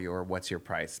or your what's your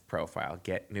price profile.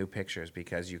 Get new pictures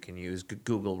because you can use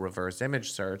Google reverse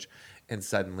image search and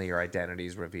suddenly your identity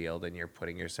is revealed and you're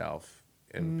putting yourself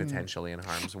potentially in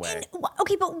harm's way. And,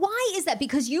 okay, but why is that?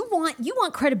 Because you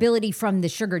want credibility from the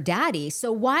sugar daddy.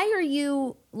 So why are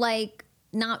you like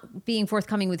not being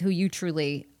forthcoming with who you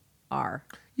truly are?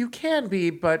 You can be,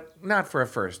 but not for a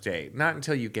first date. Not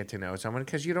until you get to know someone,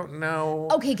 because you don't know.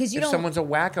 Okay, because if someone's a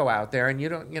wacko out there, and you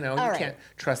don't, right. can't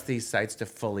trust these sites to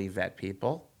fully vet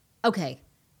people. Okay,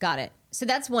 got it. So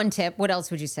that's one tip. What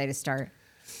else would you say to start?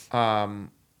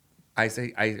 I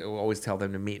always tell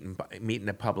them to meet in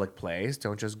a public place.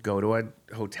 Don't just go to a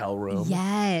hotel room.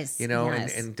 Yes. And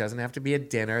it doesn't have to be a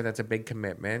dinner. That's a big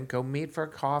commitment. Go meet for a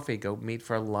coffee. Go meet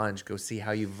for a lunch. Go see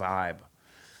how you vibe.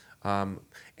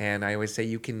 And I always say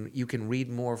you can read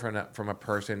more from a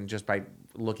person just by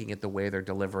looking at the way they're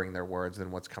delivering their words than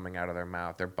what's coming out of their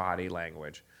mouth, their body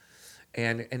language.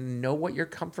 And know what your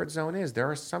comfort zone is.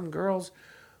 There are some girls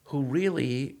who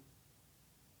really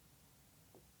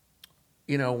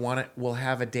will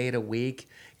have a date a week,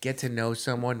 get to know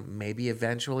someone, maybe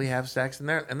eventually have sex. And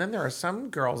then there are some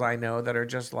girls I know that are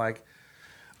just like,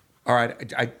 all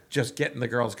right, I just get in the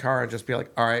girl's car and just be like,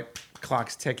 all right,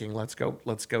 clock's ticking. Let's go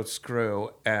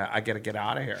screw. I got to get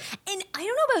out of here. And I don't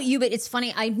know about you, but it's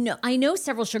funny. I know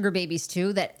several sugar babies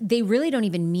too that they really don't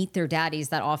even meet their daddies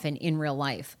that often in real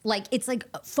life. Like it's like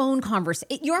a phone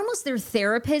conversation. You're almost their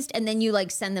therapist, and then you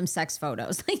like send them sex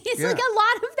photos. Like it's like a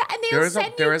lot of that, and they'll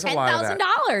send you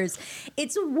 $10,000.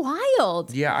 It's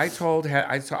wild. Yeah, I saw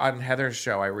on Heather's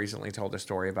show. I recently told a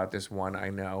story about this one I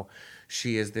know.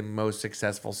 She is the most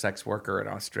successful sex worker in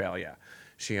Australia.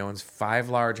 She owns 5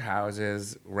 large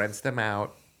houses, rents them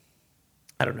out.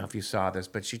 I don't know if you saw this,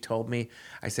 but she told me,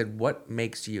 I said, what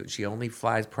makes you, she only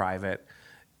flies private,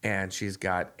 and she's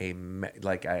got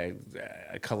a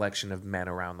collection of men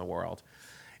around the world.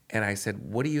 And I said,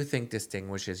 what do you think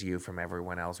distinguishes you from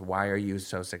everyone else? Why are you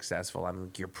so successful? I'm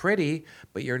like, you're pretty,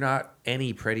 but you're not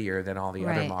any prettier than all the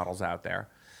other models out there.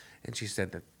 And she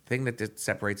said, the thing that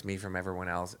separates me from everyone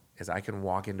else is I can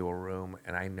walk into a room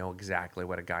and I know exactly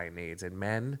what a guy needs. And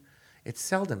men, it's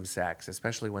seldom sex,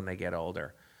 especially when they get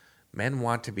older. Men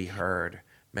want to be heard.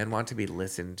 Men want to be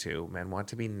listened to. Men want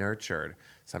to be nurtured.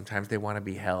 Sometimes they want to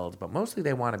be held, but mostly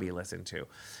they want to be listened to.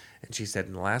 And she said,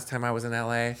 and the last time I was in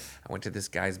LA, I went to this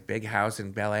guy's big house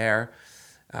in Bel Air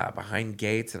behind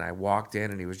gates, and I walked in,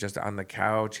 and he was just on the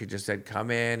couch. He just said,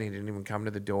 come in. He didn't even come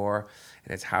to the door.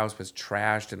 And his house was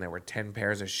trashed, and there were 10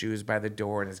 pairs of shoes by the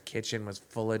door, and his kitchen was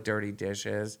full of dirty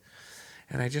dishes.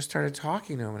 And I just started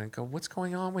talking to him, and I go, what's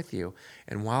going on with you?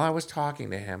 And while I was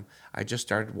talking to him, I just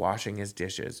started washing his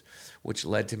dishes, which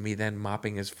led to me then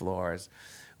mopping his floors,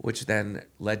 which then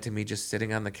led to me just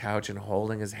sitting on the couch and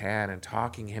holding his hand and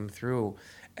talking him through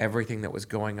everything that was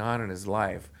going on in his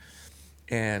life.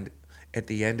 And at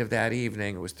the end of that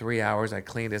evening, it was 3 hours, I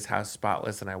cleaned his house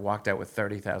spotless, and I walked out with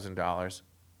 $30,000.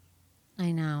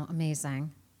 I know.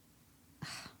 Amazing.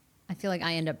 I feel like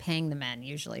I end up paying the men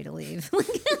usually to leave.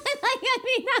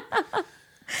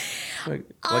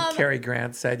 Like Cary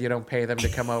Grant said, you don't pay them to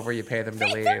come over, you pay them to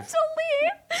leave.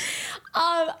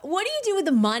 What do you do with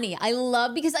the money? I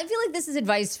love, because I feel like this is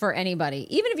advice for anybody,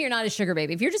 even if you're not a sugar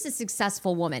baby, if you're just a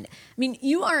successful woman. I mean,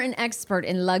 you are an expert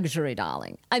in luxury,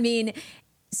 darling. I mean,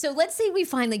 so let's say we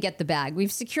finally get the bag.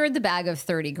 We've secured the bag of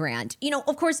 30 grand. You know,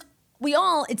 of course,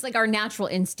 it's like our natural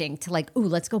instinct to like, ooh,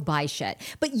 let's go buy shit.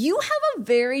 But you have a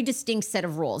very distinct set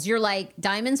of rules. You're like,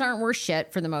 diamonds aren't worth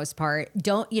shit for the most part.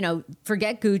 Don't,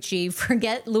 forget Gucci,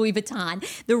 forget Louis Vuitton.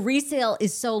 The resale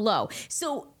is so low.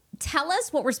 So tell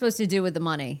us what we're supposed to do with the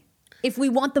money if we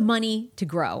want the money to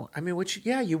grow. I mean,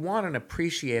 you want an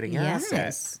appreciating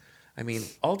asset. I mean,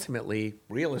 ultimately,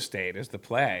 real estate is the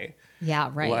play.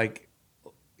 Yeah, right.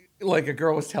 Like a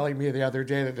girl was telling me the other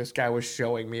day that this guy was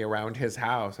showing me around his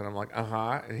house. And I'm like,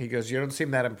 uh-huh. And he goes, you don't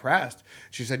seem that impressed.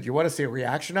 She said, you want to see a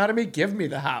reaction out of me? Give me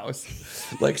the house.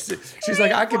 She's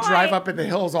like, I could drive up in the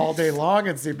hills all day long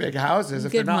and see big houses.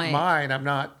 If they're not mine, I'm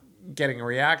not getting a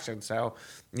reaction. So,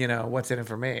 what's in it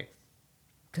for me?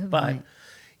 Good point.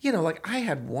 I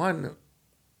had one,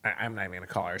 I'm not even going to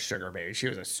call her a sugar baby. She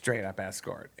was a straight up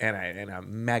escort and a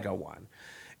mega one.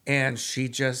 And she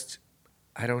just,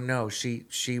 I don't know.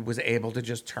 She was able to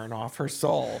just turn off her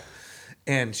soul,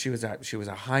 and she was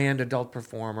a high-end adult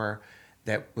performer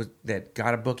that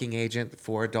got a booking agent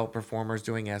for adult performers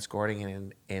doing escorting,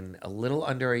 and in a little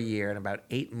under a year, in about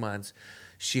 8 months,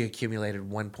 she accumulated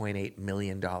 $1.8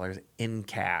 million in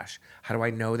cash. How do I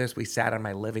know this? We sat on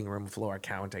my living room floor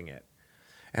counting it.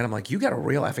 And I'm like, you got a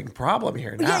real effing problem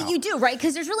here now. Yeah, you do, right?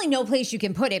 Because there's really no place you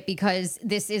can put it because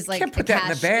this is like you can't put that in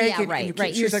the bank. Yeah,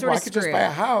 right. She's like, well, I could just buy a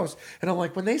house. And I'm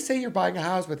like, when they say you're buying a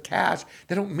house with cash,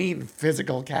 they don't mean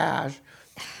physical cash.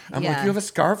 I'm like, you have a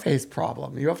Scarface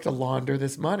problem. You have to launder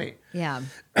this money. Yeah.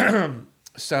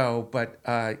 So, but,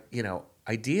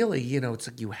 ideally, it's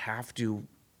like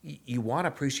you want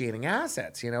appreciating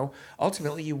assets,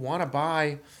 Ultimately, you want to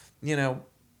buy,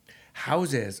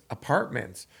 houses,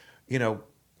 apartments,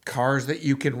 cars that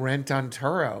you can rent on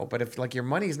Turo. But if your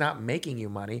money's not making you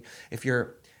money, if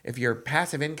your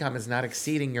passive income is not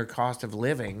exceeding your cost of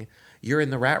living, you're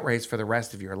in the rat race for the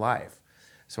rest of your life.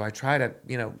 So I try to,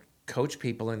 coach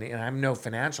people, and I'm no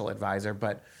financial advisor,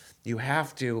 but you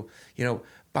have to,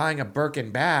 buying a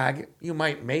Birkin bag, you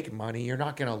might make money. You're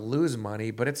not going to lose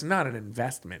money, but it's not an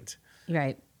investment.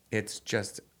 Right. It's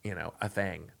just, a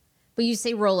thing. But you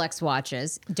say Rolex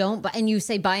watches, and you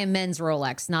say buy a men's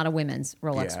Rolex, not a women's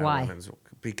Rolex. Yeah, why?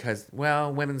 Because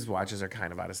women's watches are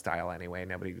kind of out of style anyway.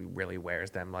 Nobody really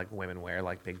wears them like women wear,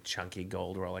 like big chunky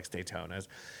gold Rolex Daytonas.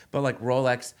 But like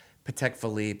Rolex, Patek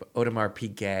Philippe, Audemars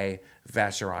Piguet,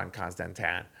 Vacheron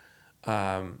Constantin,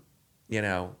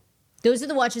 Those are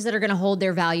the watches that are going to hold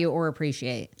their value or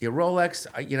appreciate. Yeah, Rolex,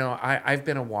 I've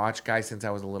been a watch guy since I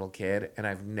was a little kid, and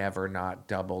I've never not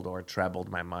doubled or trebled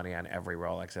my money on every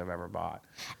Rolex I've ever bought.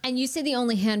 And you say the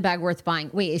only handbag worth buying.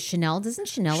 Wait, is Chanel? Doesn't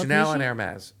Chanel Chanel and appreciate?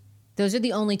 Hermes. Those are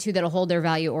the only two that'll hold their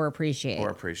value or appreciate.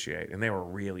 And they were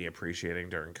really appreciating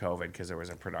during COVID because there was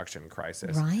a production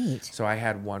crisis. Right. So I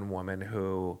had one woman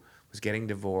who was getting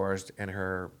divorced and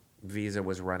her visa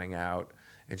was running out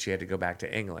and she had to go back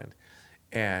to England.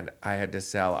 And I had to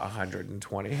sell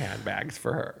 120 handbags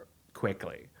for her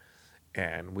quickly.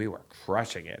 And we were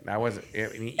crushing it. And I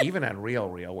mean, even on Real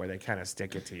where they kind of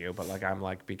stick it to you, but like I'm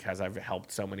like, because I've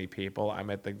helped so many people, I'm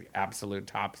at the absolute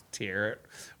top tier at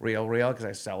Real because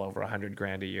I sell over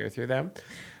 $100,000 a year through them.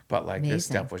 But like this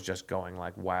stuff was just going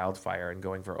like wildfire and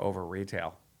going for over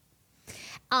retail.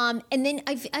 And then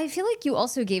I feel like you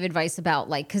also gave advice about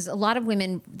like, because a lot of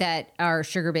women that are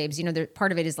sugar babes, you know,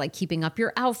 part of it is like keeping up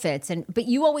your outfits. But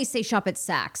you always say shop at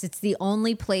Saks. It's the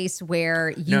only place where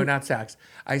you... No, not Saks.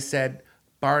 I said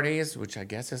Barney's, which I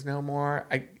guess is no more.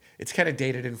 It's kind of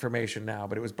dated information now,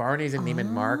 but it was Barney's and Neiman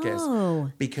Marcus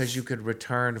because you could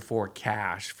return for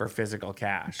cash, for physical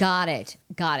cash. Got it.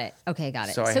 Okay, got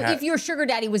it. So if your sugar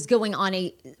daddy was going on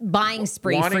a buying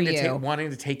spree for you. Wanting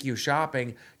to take you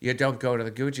shopping, you don't go to the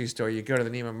Gucci store. You go to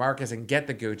the Neiman Marcus and get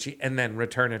the Gucci and then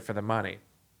return it for the money.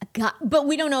 But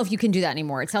we don't know if you can do that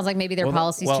anymore. It sounds like maybe their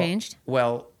policy's changed.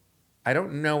 Well, I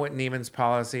don't know what Neiman's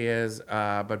policy is,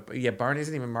 but yeah, Barney's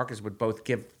and Neiman Marcus would both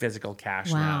give physical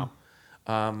cash now.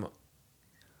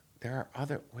 There are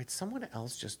other... Wait, someone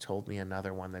else just told me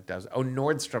another one that does... Oh,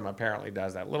 Nordstrom apparently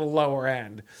does that. A little lower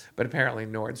end, but apparently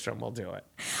Nordstrom will do it.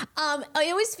 I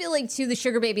always feel like, too, the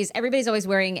sugar babies, everybody's always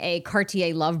wearing a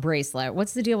Cartier love bracelet.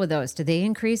 What's the deal with those? Do they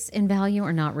increase in value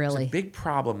or not really? There's a big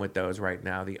problem with those right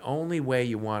now. The only way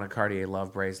you want a Cartier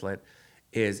love bracelet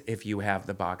is if you have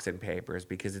the box and papers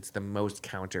because it's the most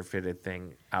counterfeited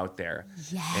thing out there.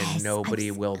 Yes. And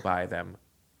nobody will buy them.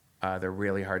 They're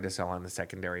really hard to sell on the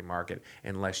secondary market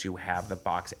unless you have the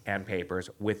box and papers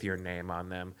with your name on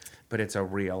them. But it's a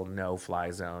real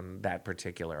no-fly zone, that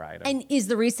particular item. And is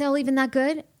the resale even that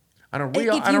good? On a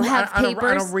real, if you have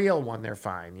papers? On a real one, they're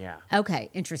fine. Yeah. Okay,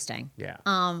 interesting. Yeah.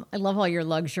 I love all your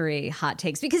luxury hot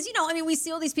takes because we see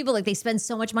all these people like they spend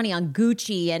so much money on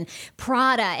Gucci and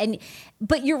Prada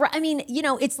but you're right. I mean,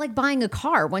 it's like buying a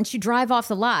car. Once you drive off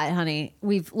the lot, honey,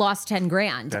 we've lost 10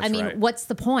 grand. That's right. What's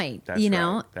the point? That's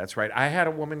right. That's right. I had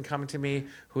a woman come to me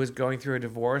who was going through a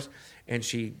divorce, and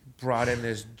she brought in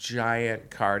this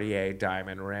giant Cartier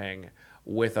diamond ring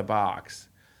with a box,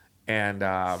 and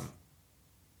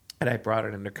I brought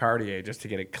it into Cartier just to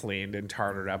get it cleaned and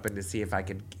tarted up and to see if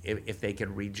they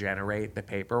could regenerate the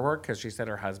paperwork because she said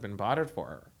her husband bought it for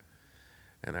her.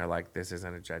 And they're like, this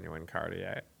isn't a genuine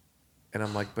Cartier. And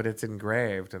I'm like, but it's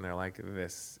engraved. And they're like,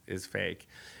 this is fake.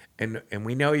 And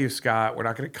we know you, Scott. We're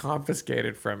not going to confiscate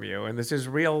it from you. And this is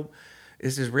real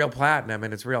platinum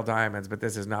and it's real diamonds, but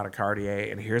this is not a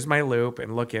Cartier. And here's my loop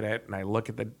and look at it. And I look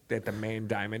at the main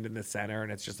diamond in the center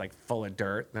and it's just like full of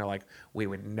dirt. And they're like, we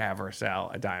would never sell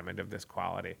a diamond of this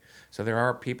quality. So there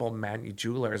are people,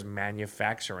 jewelers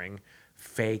manufacturing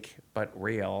fake but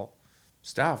real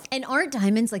stuff. And aren't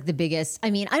diamonds like the biggest? I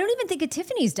mean, I don't even think a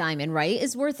Tiffany's diamond, right,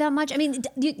 is worth that much. I mean,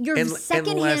 your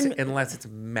secondhand... Unless it's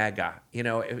mega,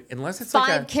 unless it's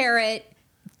 5 carat...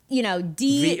 VS2,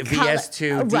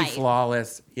 D right.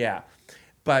 flawless, yeah.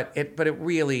 But it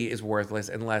really is worthless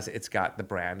unless it's got the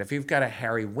brand. If you've got a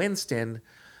Harry Winston,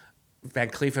 Van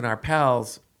Cleef &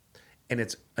 Arpels, and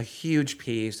it's a huge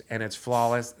piece and it's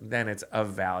flawless, then it's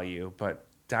of value. But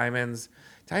diamonds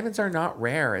are not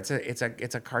rare. It's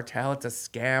a cartel. It's a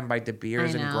scam by De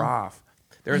Beers and Groff.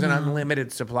 There's an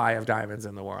unlimited supply of diamonds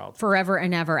in the world. Forever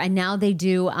and ever. And now they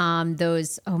do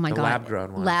those, oh my God.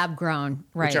 Lab-grown ones. Lab-grown,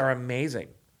 right. Which are amazing.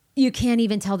 You can't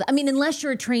even tell. I mean, unless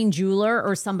you're a trained jeweler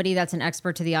or somebody that's an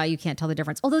expert to the eye, you can't tell the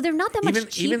difference. Although they're not that much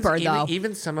cheaper, though.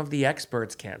 Even some of the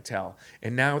experts can't tell.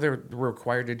 And now they're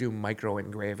required to do micro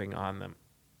engraving on them.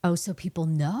 Oh, so people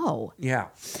know. Yeah.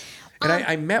 And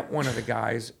I met one of the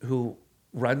guys who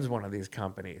runs one of these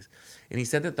companies. And he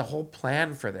said that the whole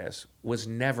plan for this was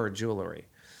never jewelry.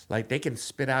 Like they can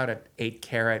spit out an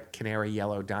 8-carat canary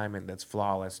yellow diamond that's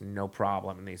flawless, no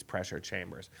problem in these pressure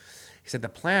chambers. He said the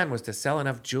plan was to sell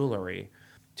enough jewelry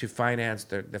to finance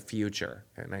the future.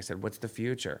 And I said, what's the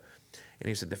future? And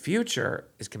he said, the future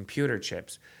is computer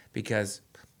chips because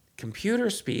computer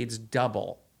speeds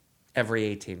double every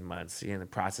 18 months, the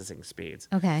processing speeds.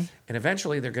 Okay. And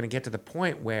eventually they're going to get to the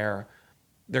point where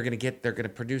they're going to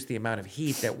produce the amount of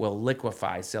heat that will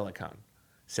liquefy silicon.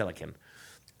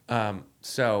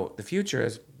 So the future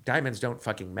is diamonds don't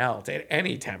fucking melt at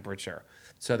any temperature.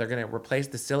 So they're going to replace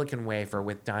the silicon wafer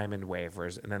with diamond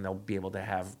wafers, and then they'll be able to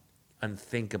have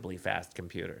unthinkably fast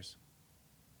computers.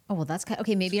 Oh, well, that's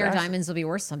okay. Maybe our diamonds will be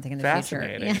worth something in the future.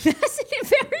 Fascinating. Yeah, fascinating.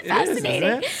 Very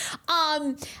fascinating.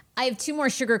 I have 2 more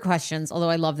sugar questions, although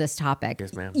I love this topic.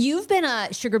 Yes, ma'am. You've been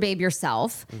a sugar babe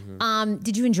yourself.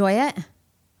 Did you enjoy it?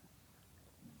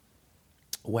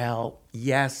 Well,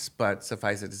 yes, but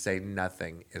suffice it to say,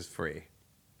 nothing is free.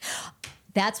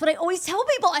 That's what I always tell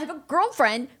people. I have a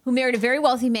girlfriend who married a very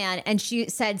wealthy man, and she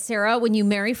said, Sarah, when you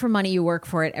marry for money, you work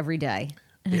for it every day.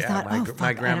 And I thought,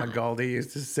 my grandma Goldie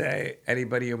used to say,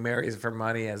 anybody who marries for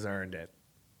money has earned it.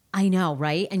 I know,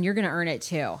 right? And you're going to earn it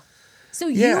too. So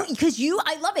Yeah.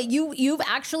 I love it. You've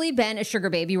actually been a sugar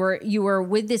babe. You were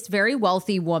with this very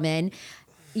wealthy woman.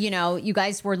 You know, you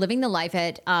guys were living the life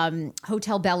at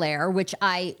Hotel Bel Air, which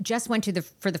I just went to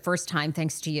for the first time,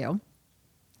 thanks to you.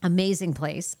 Amazing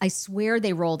place. I swear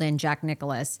they rolled in Jack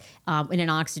Nicholas in an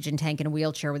oxygen tank in a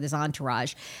wheelchair with his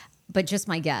entourage, but just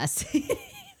my guess.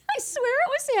 I swear it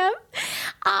was him.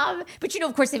 But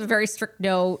of course, they have a very strict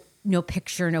no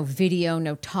picture, no video,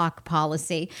 no talk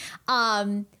policy.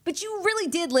 But you really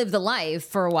did live the life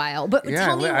for a while. But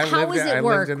tell me, how was it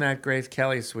work? I lived in that Grace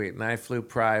Kelly suite, and I flew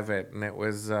private, and it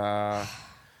was.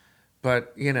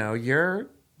 But I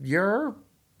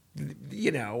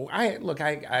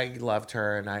loved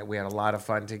her, and we had a lot of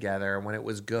fun together. And when it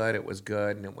was good, it was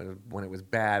good, and when it was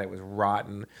bad, it was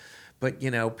rotten. But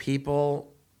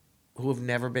people who have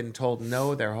never been told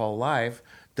no their whole life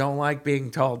don't like being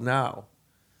told no.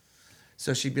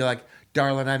 So she'd be like,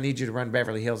 darling, I need you to run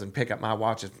Beverly Hills and pick up my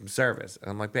watches from service. And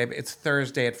I'm like, babe, it's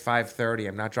Thursday at 5:30.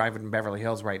 I'm not driving to Beverly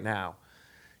Hills right now.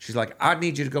 She's like, I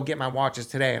need you to go get my watches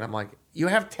today. And I'm like, you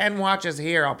have 10 watches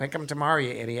here. I'll pick them tomorrow,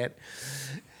 you idiot.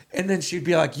 And then she'd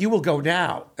be like, you will go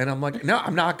now. And I'm like, no,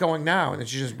 I'm not going now. And then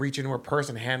she'd just reach into her purse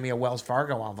and hand me a Wells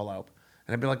Fargo envelope.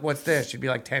 And I'd be like, what's this? She'd be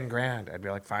like, 10 grand. I'd be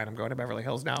like, fine, I'm going to Beverly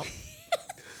Hills now.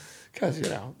 Because, It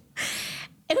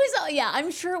was,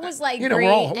 I'm sure it was like, great we're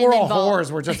all involved.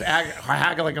 whores. We're just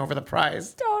haggling over the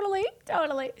price. Totally.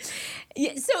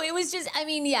 Yeah, so it was just,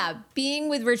 being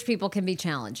with rich people can be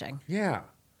challenging. Yeah.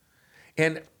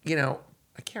 And,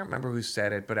 I can't remember who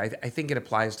said it, but I think it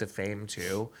applies to fame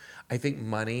too. I think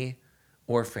money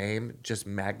or fame just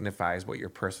magnifies what your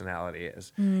personality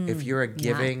is. If you're a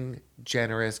giving,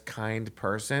 generous, kind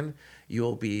person,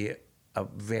 you'll be a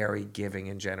very giving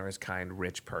and generous, kind,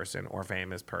 rich person or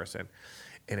famous person.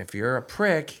 And if you're a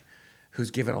prick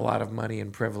who's given a lot of money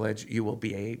and privilege, you will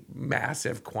be a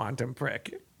massive quantum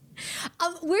prick.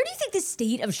 Where do you think the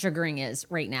state of sugaring is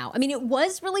right now? I mean, it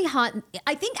was really hot.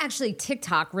 I think actually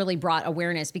TikTok really brought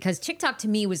awareness, because TikTok to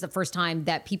me was the first time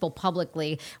that people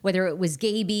publicly, whether it was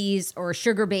gabies or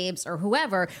sugar babes or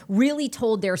whoever, really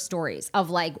told their stories of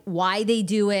like why they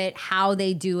do it, how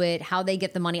they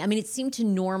get the money. I mean, it seemed to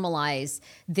normalize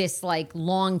this like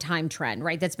long time trend,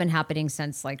 right? That's been happening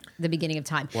since like the beginning of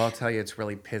time. Well, I'll tell you, it's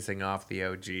really pissing off the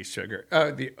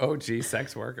OG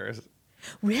sex workers.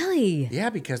 Really?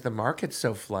 Yeah, because the market's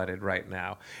so flooded right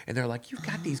now. And they're like, you've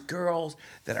got these girls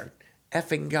that are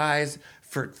effing guys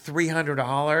for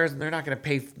 $300, and they're not going to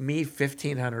pay me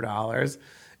 $1,500.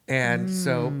 And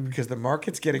so, because the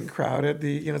market's getting crowded,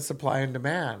 the supply and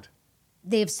demand.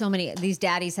 They have so many, these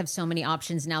daddies have so many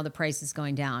options now, the price is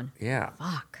going down. Yeah.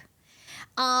 Fuck.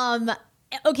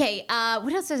 Okay,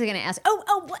 what else was I going to ask?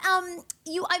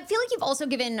 I feel like you've also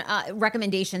given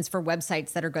recommendations for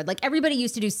websites that are good. Like everybody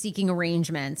used to do Seeking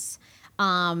Arrangements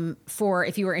for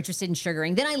if you were interested in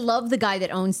sugaring. Then I love the guy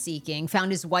that owns Seeking,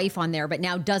 found his wife on there, but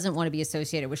now doesn't want to be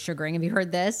associated with sugaring. Have you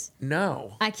heard this?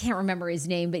 No. I can't remember his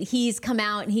name, but he's come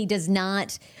out and he does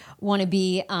not want to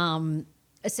be,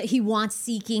 so he wants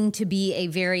Seeking to be a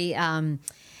very...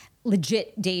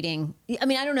 legit dating. I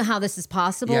mean, I don't know how this is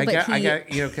possible, Yeah, but I got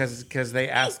because they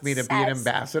asked me to be an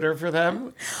ambassador for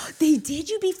them. They did.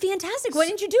 You'd be fantastic. Why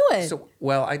didn't you do it?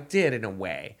 Well, I did in a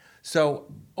way.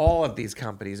 So all of these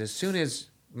companies, as soon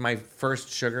as my first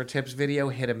Sugar Tips video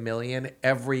hit 1 million,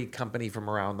 every company from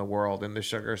around the world in the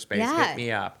sugar space hit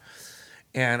me up.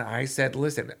 And I said,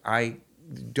 listen,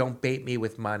 don't bait me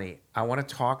with money. I want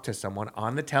to talk to someone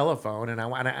on the telephone, and I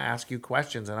want to ask you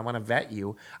questions, and I want to vet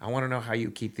you. I want to know how you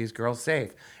keep these girls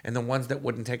safe. And the ones that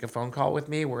wouldn't take a phone call with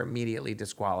me were immediately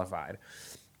disqualified.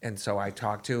 And so I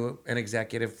talked to an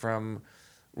executive from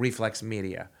Reflex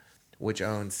Media, which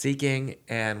owns Seeking,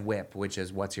 and Whip, which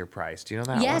is What's Your Price. Do you know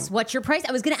that one? Yes, What's Your Price?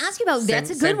 I was going to ask you about that's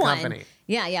a good one. Company.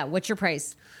 Yeah. What's Your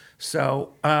Price?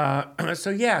 So I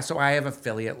have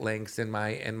affiliate links in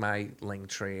my link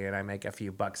tree, and I make a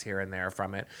few bucks here and there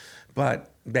from it.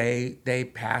 But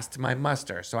they passed my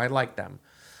muster, so I like them.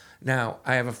 Now,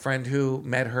 I have a friend who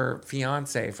met her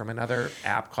fiance from another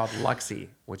app called Luxy,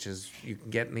 which is you can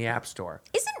get in the App Store.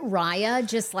 Isn't Raya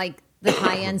just like the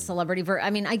high-end celebrity I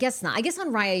mean, I guess not. I guess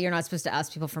on Raya you're not supposed to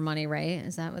ask people for money, right?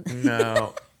 Is that what?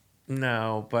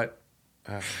 No, but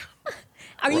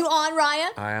Are you on Raya?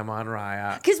 I am on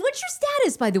Raya. Because what's your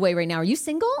status, by the way, right now? Are you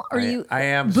single? Or are you I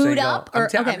am booed single. up? Or,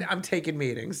 I'm taking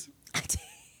meetings.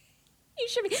 You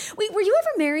should be. Wait, were you ever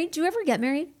married? Did you ever get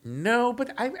married? No,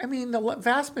 but I mean, the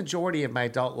vast majority of my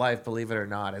adult life, believe it or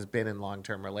not, has been in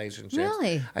long-term relationships.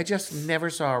 Really? I just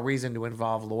never saw a reason to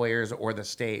involve lawyers or the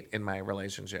state in my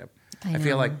relationship. I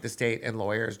feel know. like the state and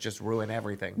lawyers just ruin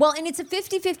everything. Well, and it's a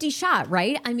 50-50 shot,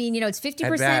 right? I mean, it's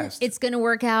 50% best. it's going to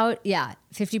work out. Yeah,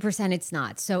 50% it's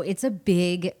not. So it's a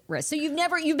big risk. So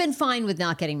you've been fine with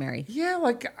not getting married. Yeah,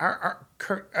 like our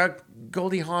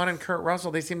Goldie Hawn and Kurt Russell,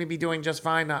 they seem to be doing just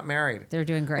fine, not married. They're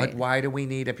doing great. Like, why do we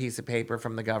need a piece of paper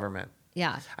from the government?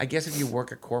 Yeah. I guess if you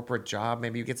work a corporate job,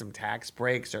 maybe you get some tax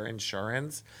breaks or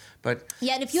insurance. But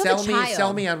Yeah, and if you have a child,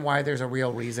 sell me on why there's a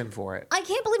real reason for it. I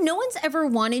can't believe no one's ever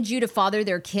wanted you to father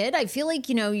their kid. I feel like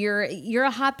you're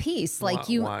a hot piece. Like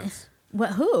you. Once.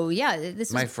 What? Who? Yeah,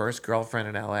 this My is first girlfriend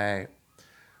in L.A.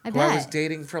 I who I was bet.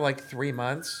 dating for like 3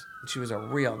 months. She was a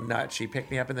real nut. She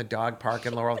picked me up in the dog park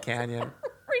in Laurel Canyon.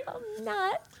 Real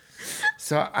nut.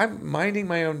 So I'm minding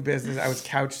my own business. I was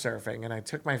couch surfing, and I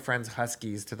took my friend's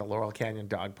huskies to the Laurel Canyon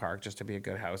dog park just to be a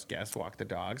good house guest, walk the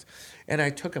dogs. And I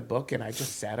took a book, and I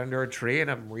just sat under a tree, and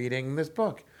I'm reading this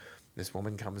book. This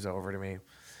woman comes over to me,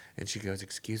 and she goes,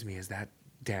 "Excuse me, is that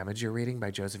Damage you're reading by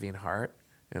Josephine Hart?"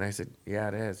 And I said, "Yeah,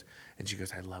 it is." And she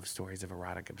goes, "I love stories of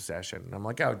erotic obsession." And I'm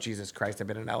like, "Oh, Jesus Christ, I've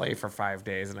been in LA for 5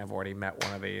 days, and I've already met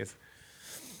one of these."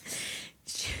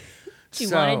 She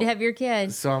wanted to have your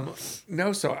kid. So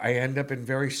I end up in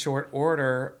very short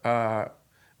order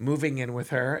moving in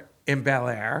with her in Bel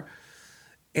Air,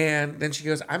 and then she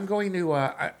goes, "I'm going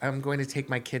to take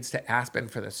my kids to Aspen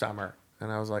for the summer,"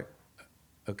 and I was like,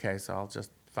 "Okay, so I'll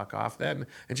just fuck off then."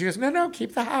 And she goes, "No,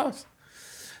 keep the house."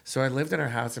 So I lived in her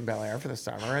house in Bel Air for the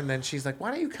summer, and then she's like,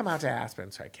 "Why don't you come out to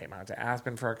Aspen?" So I came out to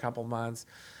Aspen for a couple months,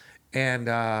 and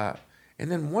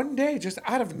then one day, just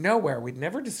out of nowhere, we'd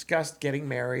never discussed getting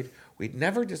married. We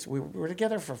were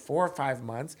together for 4 or 5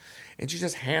 months, and she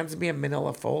just hands me a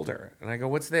manila folder. And I go,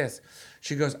 "What's this?"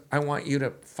 She goes, "I want you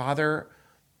to father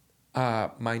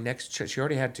my next child." She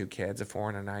already had 2 kids, a 4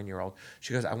 and a 9-year-old.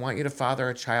 She goes, "I want you to father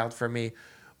a child for me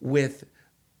with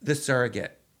the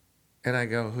surrogate." And I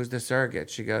go, "Who's the surrogate?"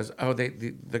 She goes, "Oh,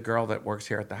 the girl that works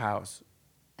here at the house."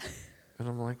 And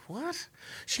I'm like, "What?"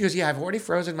 She goes, "Yeah, I've already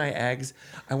frozen my eggs.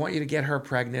 I want you to get her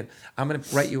pregnant. I'm going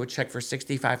to write you a check for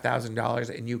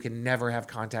 $65,000, and you can never have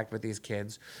contact with these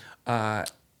kids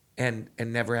and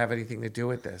never have anything to do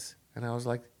with this." And I was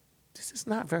like, "This is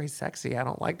not very sexy. I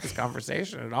don't like this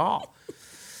conversation at all."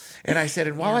 And I said,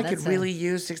 "And while I could really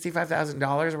use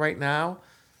 $65,000 right now,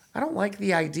 I don't like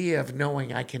the idea of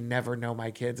knowing I can never know my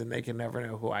kids and they can never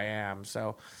know who I am."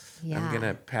 So I'm going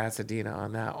to pass Adina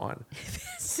on that one.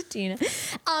 Adina.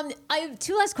 I have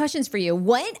 2 last questions for you.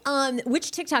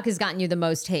 Which TikTok has gotten you the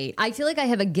most hate? I feel like I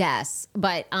have a guess,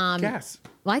 but Guess.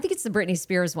 Well, I think it's the Britney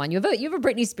Spears one. You have a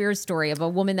Britney Spears story of a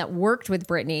woman that worked with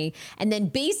Britney and then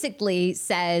basically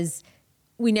says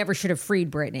we never should have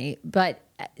freed Britney. But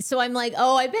so I'm like,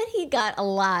 oh, I bet he got a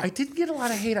lot. I didn't get a lot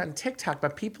of hate on TikTok,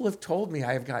 but people have told me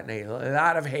I have gotten a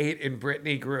lot of hate in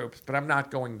Britney groups, but I'm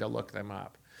not going to look them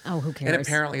up. Oh, who cares? And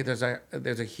apparently there's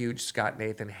a huge Scott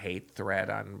Nathan hate thread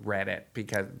on Reddit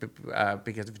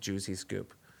because of Juicy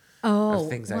Scoop. Oh, of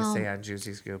things I say on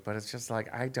Juicy Scoop, but it's just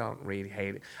like I don't read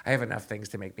hate. I have enough things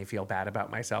to make me feel bad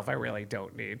about myself. I really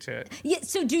don't need to. Yeah.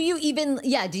 So do you even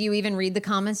read the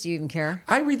comments? Do you even care?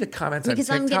 I read the comments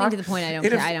because on TikTok. I'm getting to the point I don't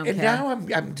care. I don't care. And now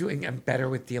I'm better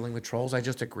with dealing with trolls. I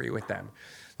just agree with them.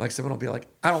 Like someone will be like,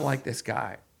 "I don't like this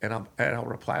guy," and I'll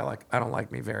reply like, "I don't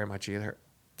like me very much either."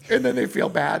 And then they feel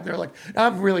bad. They're like,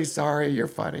 "I'm really sorry. You're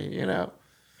funny," you know.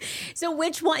 So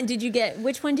which one did you get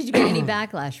any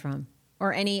backlash from?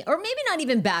 Or maybe not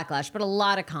even backlash, but a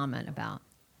lot of comment about?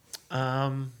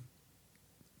 I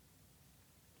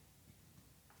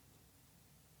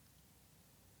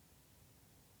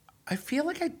feel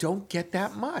like I don't get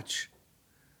that much.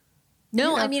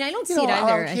 No, I mean, I don't see it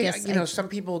either. Okay, I guess, some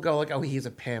people go like, "Oh, he's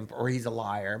a pimp" or "He's a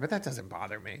liar," but that doesn't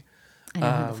bother me. I know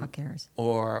who the fuck cares.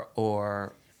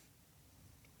 Or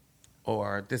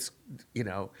this,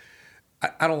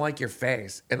 I don't like your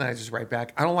face. And then I just write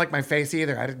back, "I don't like my face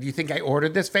either. Do you think I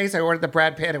ordered this face? I ordered the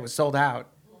Brad Pitt. It was sold out."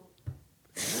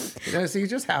 So you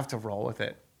just have to roll with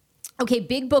it. Okay,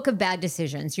 Big Book of Bad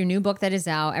Decisions, your new book that is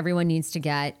out, everyone needs to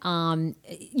get.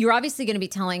 You're obviously going to be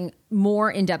telling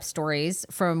more in-depth stories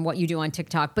from what you do on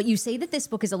TikTok, but you say that this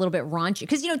book is a little bit raunchy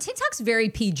because, TikTok's very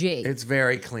PG. It's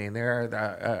very clean. There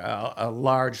are a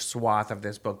large swath of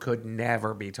this book could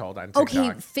never be told on TikTok.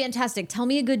 Okay, fantastic. Tell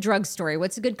me a good drug story.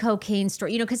 What's a good cocaine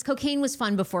story? Because cocaine was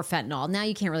fun before fentanyl. Now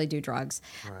you can't really do drugs.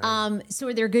 Right. So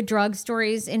are there good drug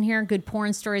stories in here? Good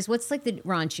porn stories? What's like the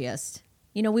raunchiest?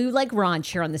 We like raunch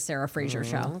here on the Sarah Fraser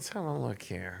Show. Let's have a look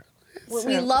here.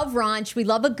 We love raunch. We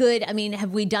love a good.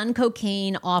 have we done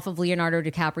cocaine off of Leonardo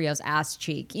DiCaprio's ass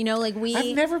cheek?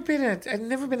 I've never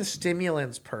been a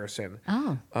stimulants person.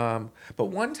 Oh. But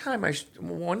one time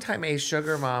a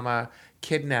sugar mama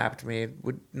kidnapped me.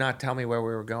 Would not tell me where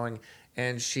we were going,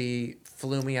 and she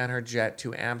flew me on her jet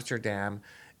to Amsterdam,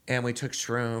 and we took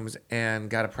shrooms and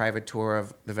got a private tour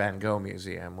of the Van Gogh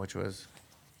Museum, which was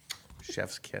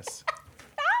chef's kiss.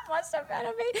 Must have been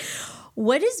amazing.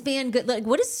 What is Van Gogh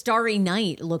what does Starry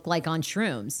Night look like on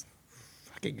shrooms?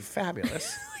 Fucking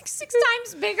fabulous. Like 6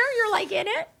 times bigger. You're like in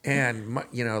it. And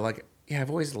I've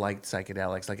always liked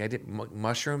psychedelics. Like I did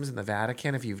mushrooms in the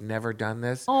Vatican. If you've never done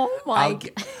this,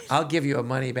 I'll give you a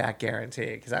money back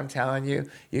guarantee because I'm telling you,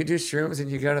 you do shrooms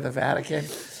and you go to the Vatican,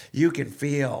 you can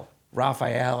feel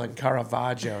Raphael and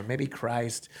Caravaggio and maybe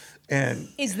Christ. And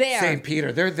is there St.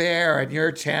 Peter, they're there, and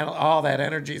your channel, all that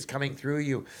energy is coming through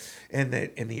you, and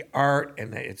the art,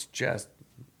 and it's just.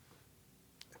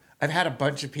 I've had a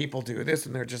bunch of people do this,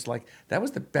 and they're just like, "That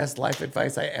was the best life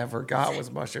advice I ever got was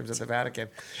mushrooms at the Vatican."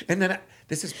 And then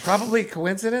this is probably a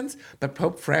coincidence, but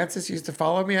Pope Francis used to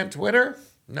follow me on Twitter.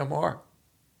 No more.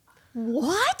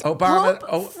 What? Obama,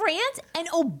 France and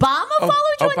Obama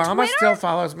followed you on Twitter? Obama still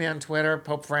follows me on Twitter.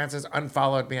 Pope Francis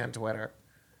unfollowed me on Twitter.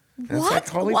 What? Like,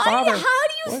 Holy Why? Father. How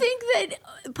do you think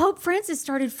that Pope Francis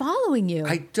started following you?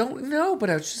 I don't know,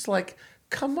 but I was just like,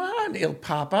 come on, Il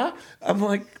Papa. I'm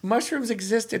like, mushrooms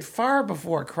existed far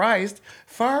before Christ,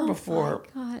 far before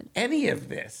any of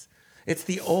this. It's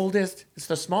the oldest, it's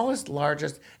the smallest,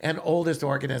 largest, and oldest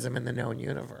organism in the known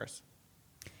universe.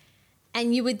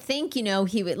 And you would think,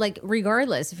 he would,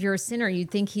 regardless, if you're a sinner,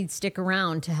 you'd think he'd stick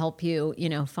around to help you,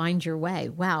 find your way.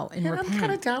 Wow. And repent. I'm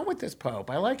kind of down with this Pope.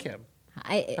 I like him.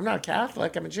 I'm not a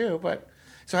Catholic. I'm a Jew, but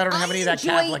so I don't have any of that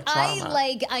Catholic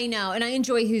trauma. I know, and I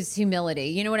enjoy his humility.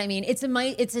 You know what I mean? It's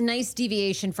a nice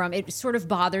deviation from. It sort of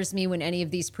bothers me when any of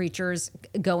these preachers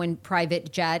go in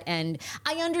private jet, and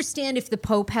I understand if the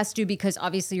Pope has to because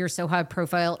obviously you're so high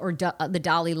profile, or the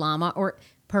Dalai Lama, or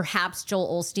perhaps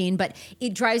Joel Osteen, but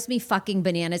it drives me fucking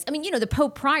bananas. The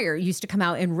Pope prior used to come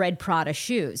out in red Prada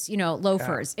shoes,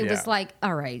 loafers. It was like,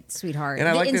 all right, sweetheart. And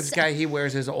I like this guy. He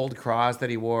wears his old cross that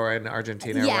he wore in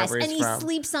Argentina. Yes, or wherever he's from. He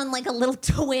sleeps on like a little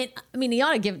twin. He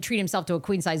ought to treat himself to a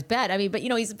queen size bed. But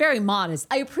he's very modest.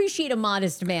 I appreciate a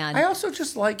modest man. I also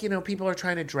just like, people are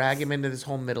trying to drag him into this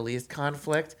whole Middle East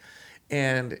conflict,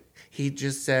 and he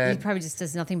just said he probably just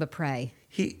does nothing but pray.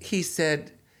 He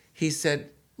said.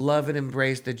 Love and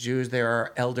embrace the Jews. There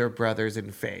are elder brothers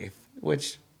in faith,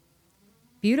 which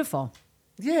beautiful.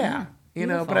 Yeah,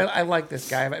 but I like this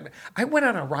guy. I went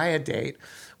on a riot date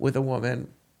with a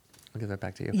woman. I'll give that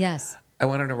back to you. Yes. I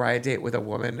went on a riot date with a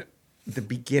woman at the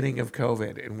beginning of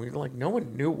COVID, and we were like, no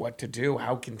one knew what to do,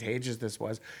 how contagious this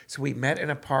was. So we met in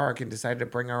a park and decided to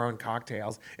bring our own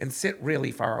cocktails and sit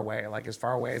really far away, like as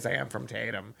far away as I am from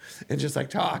Tatum, and just like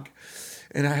talk.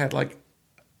 And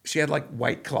she had like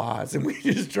White Claws, and we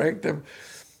just drank them.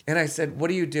 And I said, what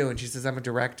do you do? And she says, I'm a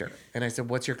director. And I said,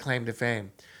 what's your claim to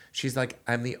fame? She's like,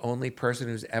 I'm the only person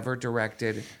who's ever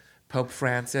directed Pope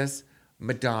Francis,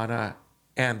 Madonna,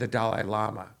 and the Dalai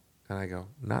Lama. And I go,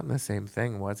 not in the same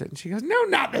thing, was it? And she goes, no,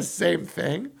 not the same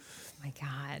thing. Oh my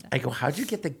God. I go, how'd you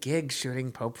get the gig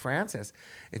shooting Pope Francis?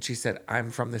 And she said,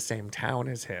 I'm from the same town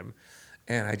as him.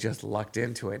 And I just lucked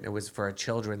into it. And it was for a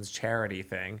children's charity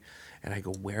thing. And I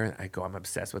go, where? I go, I'm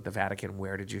obsessed with the Vatican.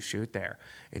 Where did you shoot there?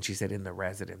 And she said, in the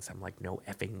residence. I'm like, no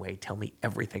effing way. Tell me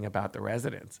everything about the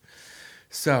residence.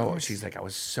 So she's like, I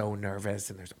was so nervous.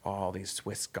 And there's all these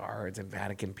Swiss guards and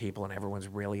Vatican people, and everyone's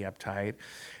really uptight.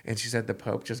 And she said the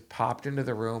Pope just popped into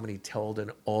the room, and he told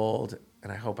an old,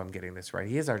 and I hope I'm getting this right.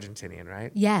 He is Argentinian,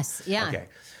 right? Yes. Yeah. Okay.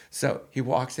 So he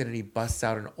walks in and he busts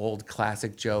out an old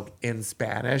classic joke in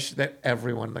Spanish that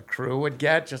everyone in the crew would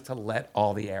get just to let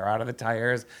all the air out of the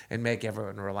tires and make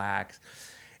everyone relax.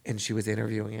 And she was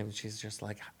interviewing him, and she's just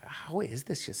like, how is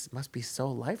this? Just must be so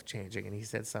life-changing. And he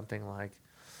said something like,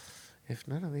 if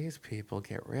none of these people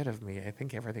get rid of me, I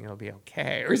think everything will be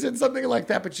okay. Or he said something like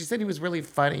that. But she said he was really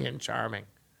funny and charming.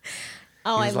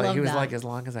 Oh, I love that. He was like, as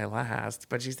long as I last.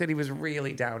 But she said he was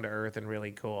really down to earth and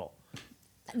really cool.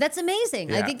 That's amazing.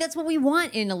 Yeah. I think that's what we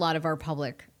want in a lot of our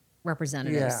public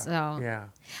representatives. So. Yeah.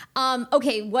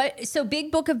 Okay, so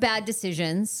big book of bad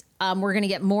decisions. We're going to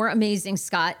get more amazing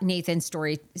Scott Nathan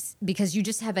stories because you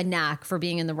just have a knack for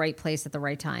being in the right place at the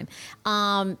right time.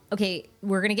 Okay,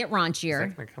 we're going to get Is raunchier.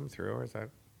 that going to come through or is that?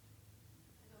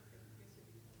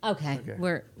 Okay.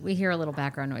 Okay. We hear a little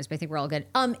background noise, but I think we're all good.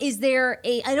 Is there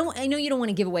I know you don't want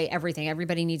to give away everything.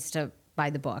 Everybody needs to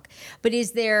buy the book. But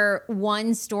is there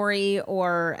one story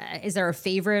or is there a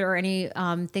favorite or any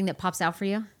thing that pops out for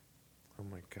you? Oh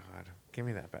my God. Give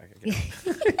me that back again.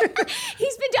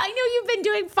 I know you've been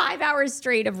doing 5 hours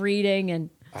straight of reading and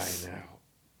I know.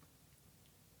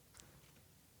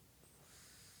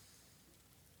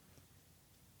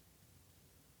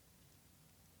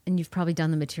 you've probably done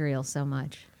the material so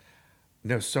much.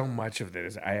 No, so much of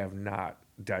this I have not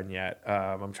done yet.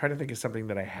 I'm trying to think of something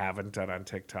that I haven't done on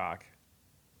TikTok.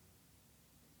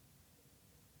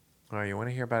 Oh, you want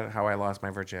to hear about how I lost my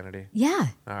virginity? Yeah.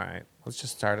 All right. Let's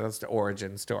just start it. Let's the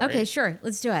origin story. Okay, sure.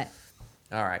 Let's do it.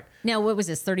 All right. Now, what was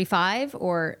this, 35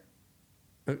 or?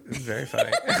 It's very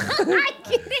funny.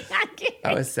 I'm kidding.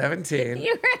 I was 17.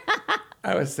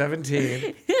 I was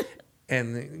 17.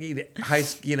 And high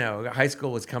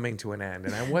school was coming to an end,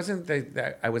 and I wasn't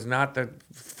I was not the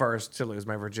first to lose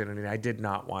my virginity. I did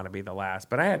not want to be the last,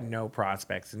 but I had no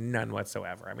prospects, none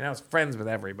whatsoever. I mean, I was friends with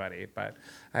everybody, but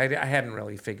I hadn't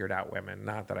really figured out women.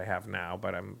 Not that I have now,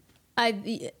 but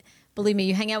Believe me,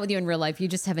 you hang out with you in real life, you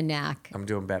just have a knack. I'm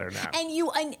doing better now.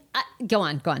 And go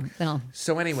on. Then I'll.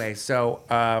 So anyway, so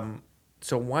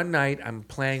one night I'm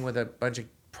playing with a bunch of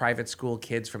private school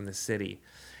kids from the city.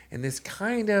 And this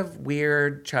kind of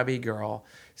weird, chubby girl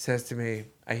says to me,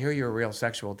 I hear you're a real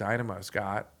sexual dynamo,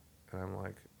 Scott. And I'm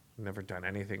like, never done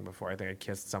anything before. I think I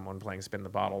kissed someone playing spin the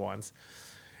bottle once.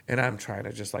 And I'm trying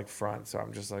to just like front. So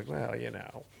I'm just like, well,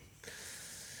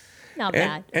 Not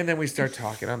bad. And then we start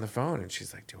talking on the phone. And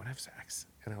she's like, do you want to have sex?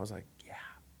 And I was like, yeah.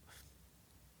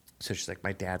 So she's like,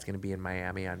 my dad's going to be in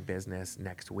Miami on business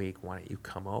next week. Why don't you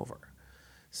come over?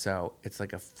 So it's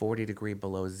like a 40-degree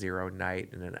below zero night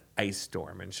in an ice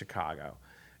storm in Chicago.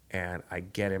 And I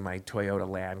get in my Toyota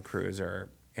Land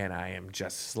Cruiser and I am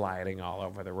just sliding all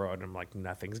over the road. And I'm like,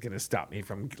 nothing's going to stop me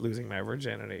from losing my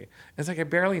virginity. It's like I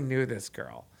barely knew this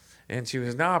girl. And she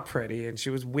was not pretty and she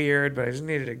was weird, but I just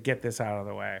needed to get this out of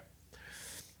the way.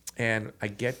 And I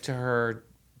get to her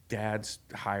dad's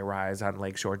high rise on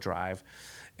Lakeshore Drive.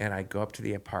 And I go up to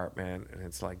the apartment and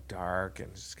it's like dark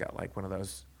and she's got like one of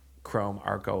those chrome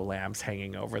Arco lamps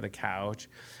hanging over the couch.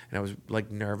 And I was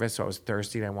like nervous, so I was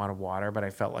thirsty and I wanted water, but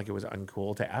I felt like it was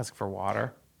uncool to ask for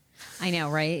water. I know,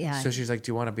 right? Yeah. So she's like,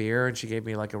 do you want a beer? And she gave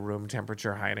me like a room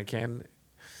temperature Heineken.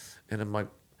 And I'm like,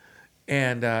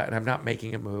 and I'm not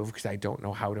making a move because I don't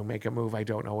know how to make a move. I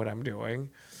don't know what I'm doing.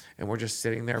 And we're just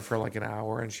sitting there for like an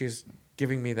hour and she's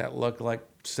giving me that look like,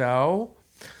 so?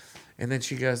 And then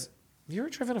she goes, you ever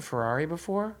driven a Ferrari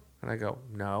before? And I go,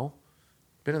 no.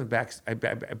 Been in the back. I've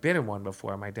been in one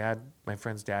before. My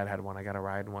friend's dad had one. I got a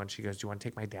ride in one. She goes, do you want to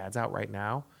take my dad's out right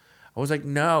now? I was like,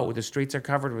 no, the streets are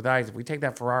covered with ice. If we take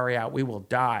that Ferrari out, we will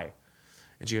die.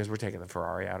 And she goes, we're taking the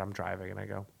Ferrari out. I'm driving. And I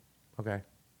go, okay.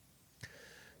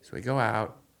 So we go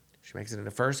out. She makes it into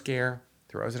first gear,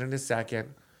 throws it into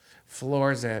second,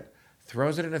 floors it,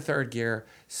 throws it into third gear,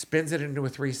 spins it into a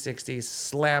 360,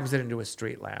 slams it into a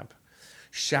street lamp,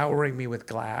 showering me with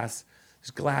glass.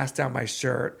 There's glass down my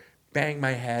shirt. Bang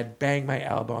my head, bang my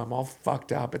elbow. I'm all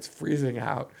fucked up. It's freezing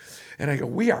out. And I go,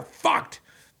 we are fucked.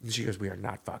 And she goes, we are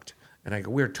not fucked. And I go,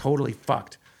 we're totally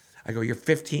fucked. I go, you're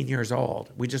 15 years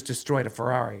old. We just destroyed a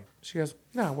Ferrari. She goes,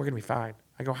 no, we're going to be fine.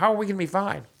 I go, how are we going to be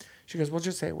fine? She goes, well,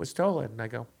 just say it was stolen. And I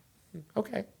go,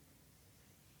 okay.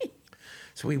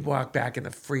 So we walk back in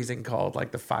the freezing cold,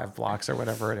 like the 5 blocks or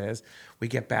whatever it is. We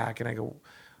get back and I go,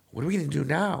 what are we going to do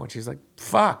now? And she's like,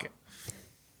 fuck.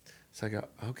 So I go,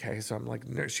 okay. So I'm like,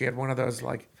 she had one of those,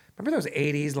 like, remember those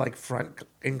 80s, like, front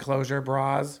enclosure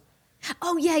bras?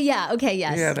 Oh, yeah. Okay,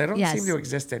 yes. Yeah, they don't seem to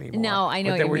exist anymore. No, I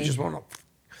know but what they you were mean. just one.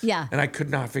 Yeah. And I could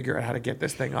not figure out how to get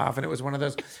this thing off. And it was one of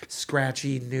those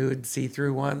scratchy, nude,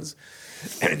 see-through ones.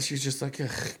 And she's just like, ugh,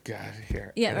 God,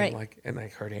 here. Yeah, and right. I'm like, and I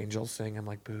heard angels sing. I'm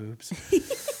like,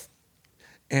 boobs.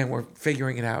 And we're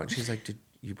figuring it out. And she's like,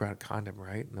 you brought a condom,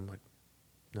 right? And I'm like,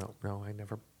 no, I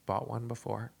never bought one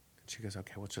before. And she goes,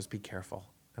 okay, well, just be careful.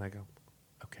 And I go,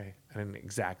 okay. I didn't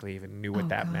exactly even knew what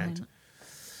that meant.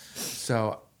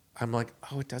 So I'm like,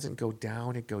 oh, it doesn't go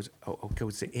down. It goes, it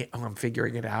goes in. Oh, I'm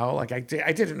figuring it out. Like I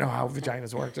didn't know how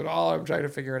vaginas worked at all. I'm trying to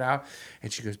figure it out.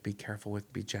 And she goes, be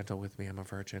gentle with me. I'm a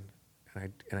virgin.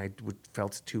 And I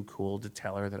felt too cool to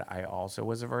tell her that I also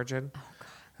was a virgin. Oh, God.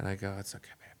 And I go, it's okay,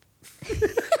 babe.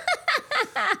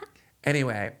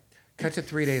 Anyway, Cut to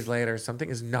 3 days later, something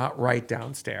is not right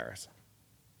downstairs.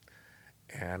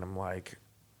 And I'm like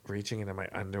reaching into my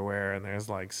underwear and there's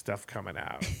like stuff coming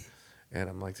out. And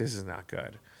I'm like, this is not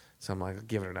good. So I'm like, I'll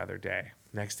give it another day.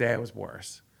 Next day it was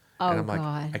worse. And I'm like,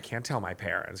 God. I can't tell my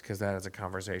parents because that is a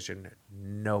conversation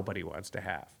nobody wants to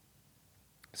have.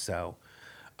 So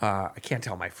I can't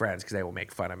tell my friends because they will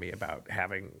make fun of me about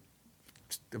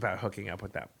hooking up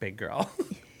with that big girl.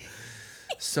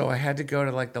 So I had to go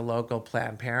to like the local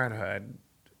Planned Parenthood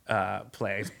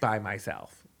place by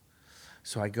myself.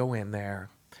 So I go in there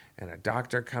and a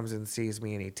doctor comes and sees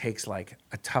me and he takes like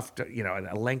a tuft,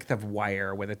 a length of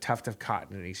wire with a tuft of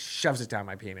cotton and he shoves it down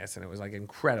my penis and it was like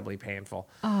incredibly painful.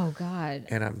 Oh God.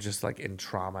 And I'm just like in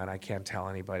trauma and I can't tell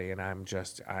anybody and I'm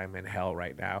in hell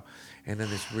right now. And then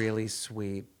this really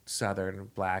sweet Southern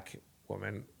black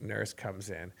woman nurse comes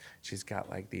in. She's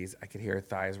got like these, I could hear her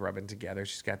thighs rubbing together.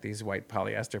 She's got these white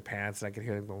polyester pants and I could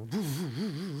hear them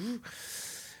going.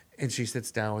 And she sits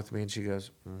down with me and she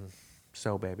goes,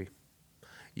 so baby,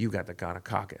 you got the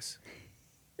gonococcus.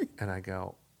 And I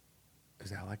go,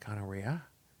 is that like gonorrhea?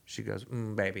 She goes,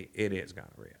 baby, it is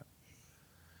gonorrhea.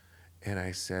 And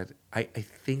I said, I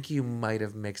think you might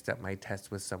have mixed up my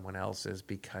test with someone else's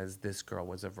because this girl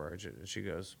was a virgin. And she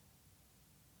goes,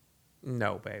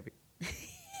 no, baby.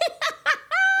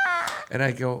 And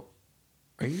I go,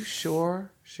 are you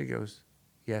sure? She goes,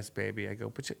 yes, baby. I go,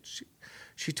 but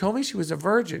she told me she was a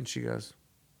virgin. She goes,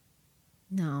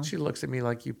 no. She looks at me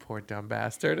like, you poor dumb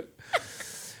bastard.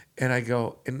 And I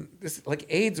go, and this, like,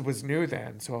 AIDS was new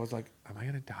then. So I was like, am I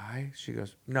going to die? She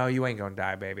goes, no, you ain't going to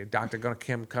die, baby. Doctor going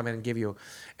to come in and give you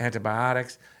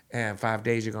antibiotics. And 5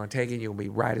 days you're going to take it and you'll be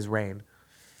right as rain.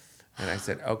 And I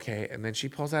said, okay. And then she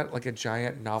pulls out like a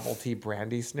giant novelty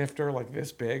brandy snifter, like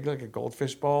this big, like a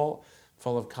goldfish bowl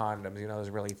full of condoms. You know, those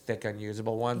really thick,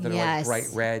 unusable ones that are like bright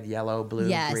red, yellow,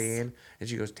 blue, green. And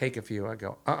she goes, take a few. I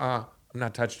go, I'm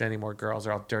not touching any more girls.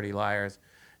 They're all dirty liars.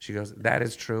 She goes, that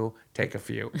is true. Take a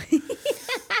few.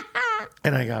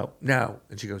 And I go, no.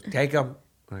 And she goes, take them.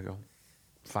 And I go,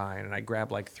 fine. And I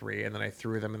grabbed like 3 and then I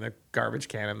threw them in the garbage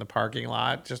can in the parking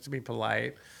lot just to be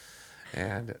polite.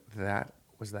 And that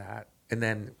was that. And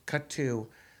then cut to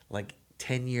like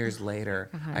 10 years later,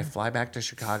 I fly back to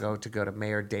Chicago to go to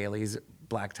Mayor Daley's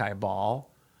black tie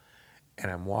ball.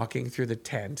 And I'm walking through the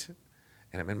tent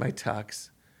and I'm in my tux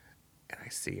and I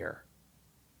see her.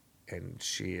 And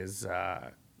she is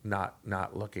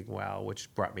not looking well,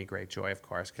 which brought me great joy, of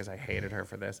course, because I hated her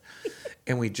for this.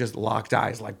 And we just locked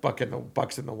eyes like bucks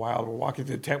in the wild. We're walking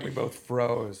through the tent. We both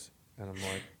froze. And I'm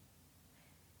like,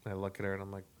 I look at her and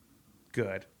I'm like,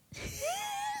 good.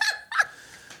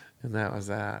 And that was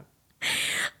that.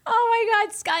 Oh my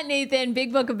God, Scott Nathan,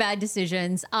 Big Book of Bad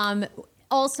Decisions.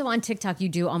 Also on TikTok, you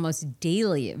do almost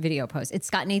daily video posts. It's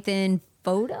Scott Nathan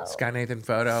Photo? Scott Nathan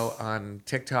Photo on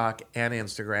TikTok and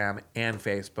Instagram and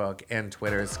Facebook and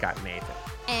Twitter is Scott Nathan.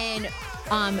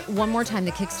 And one more time,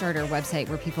 the Kickstarter website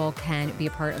where people can be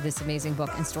a part of this amazing book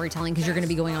and storytelling because you're going to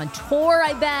be going on tour,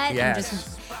 I bet. Yes. I'm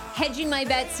just hedging my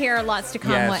bets here. Lots to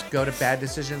come. Yes, go to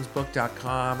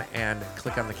baddecisionsbook.com and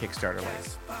click on the Kickstarter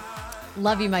link.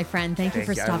 Love you, my friend. Thank you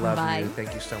for stopping by. You.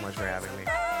 Thank you so much for having me.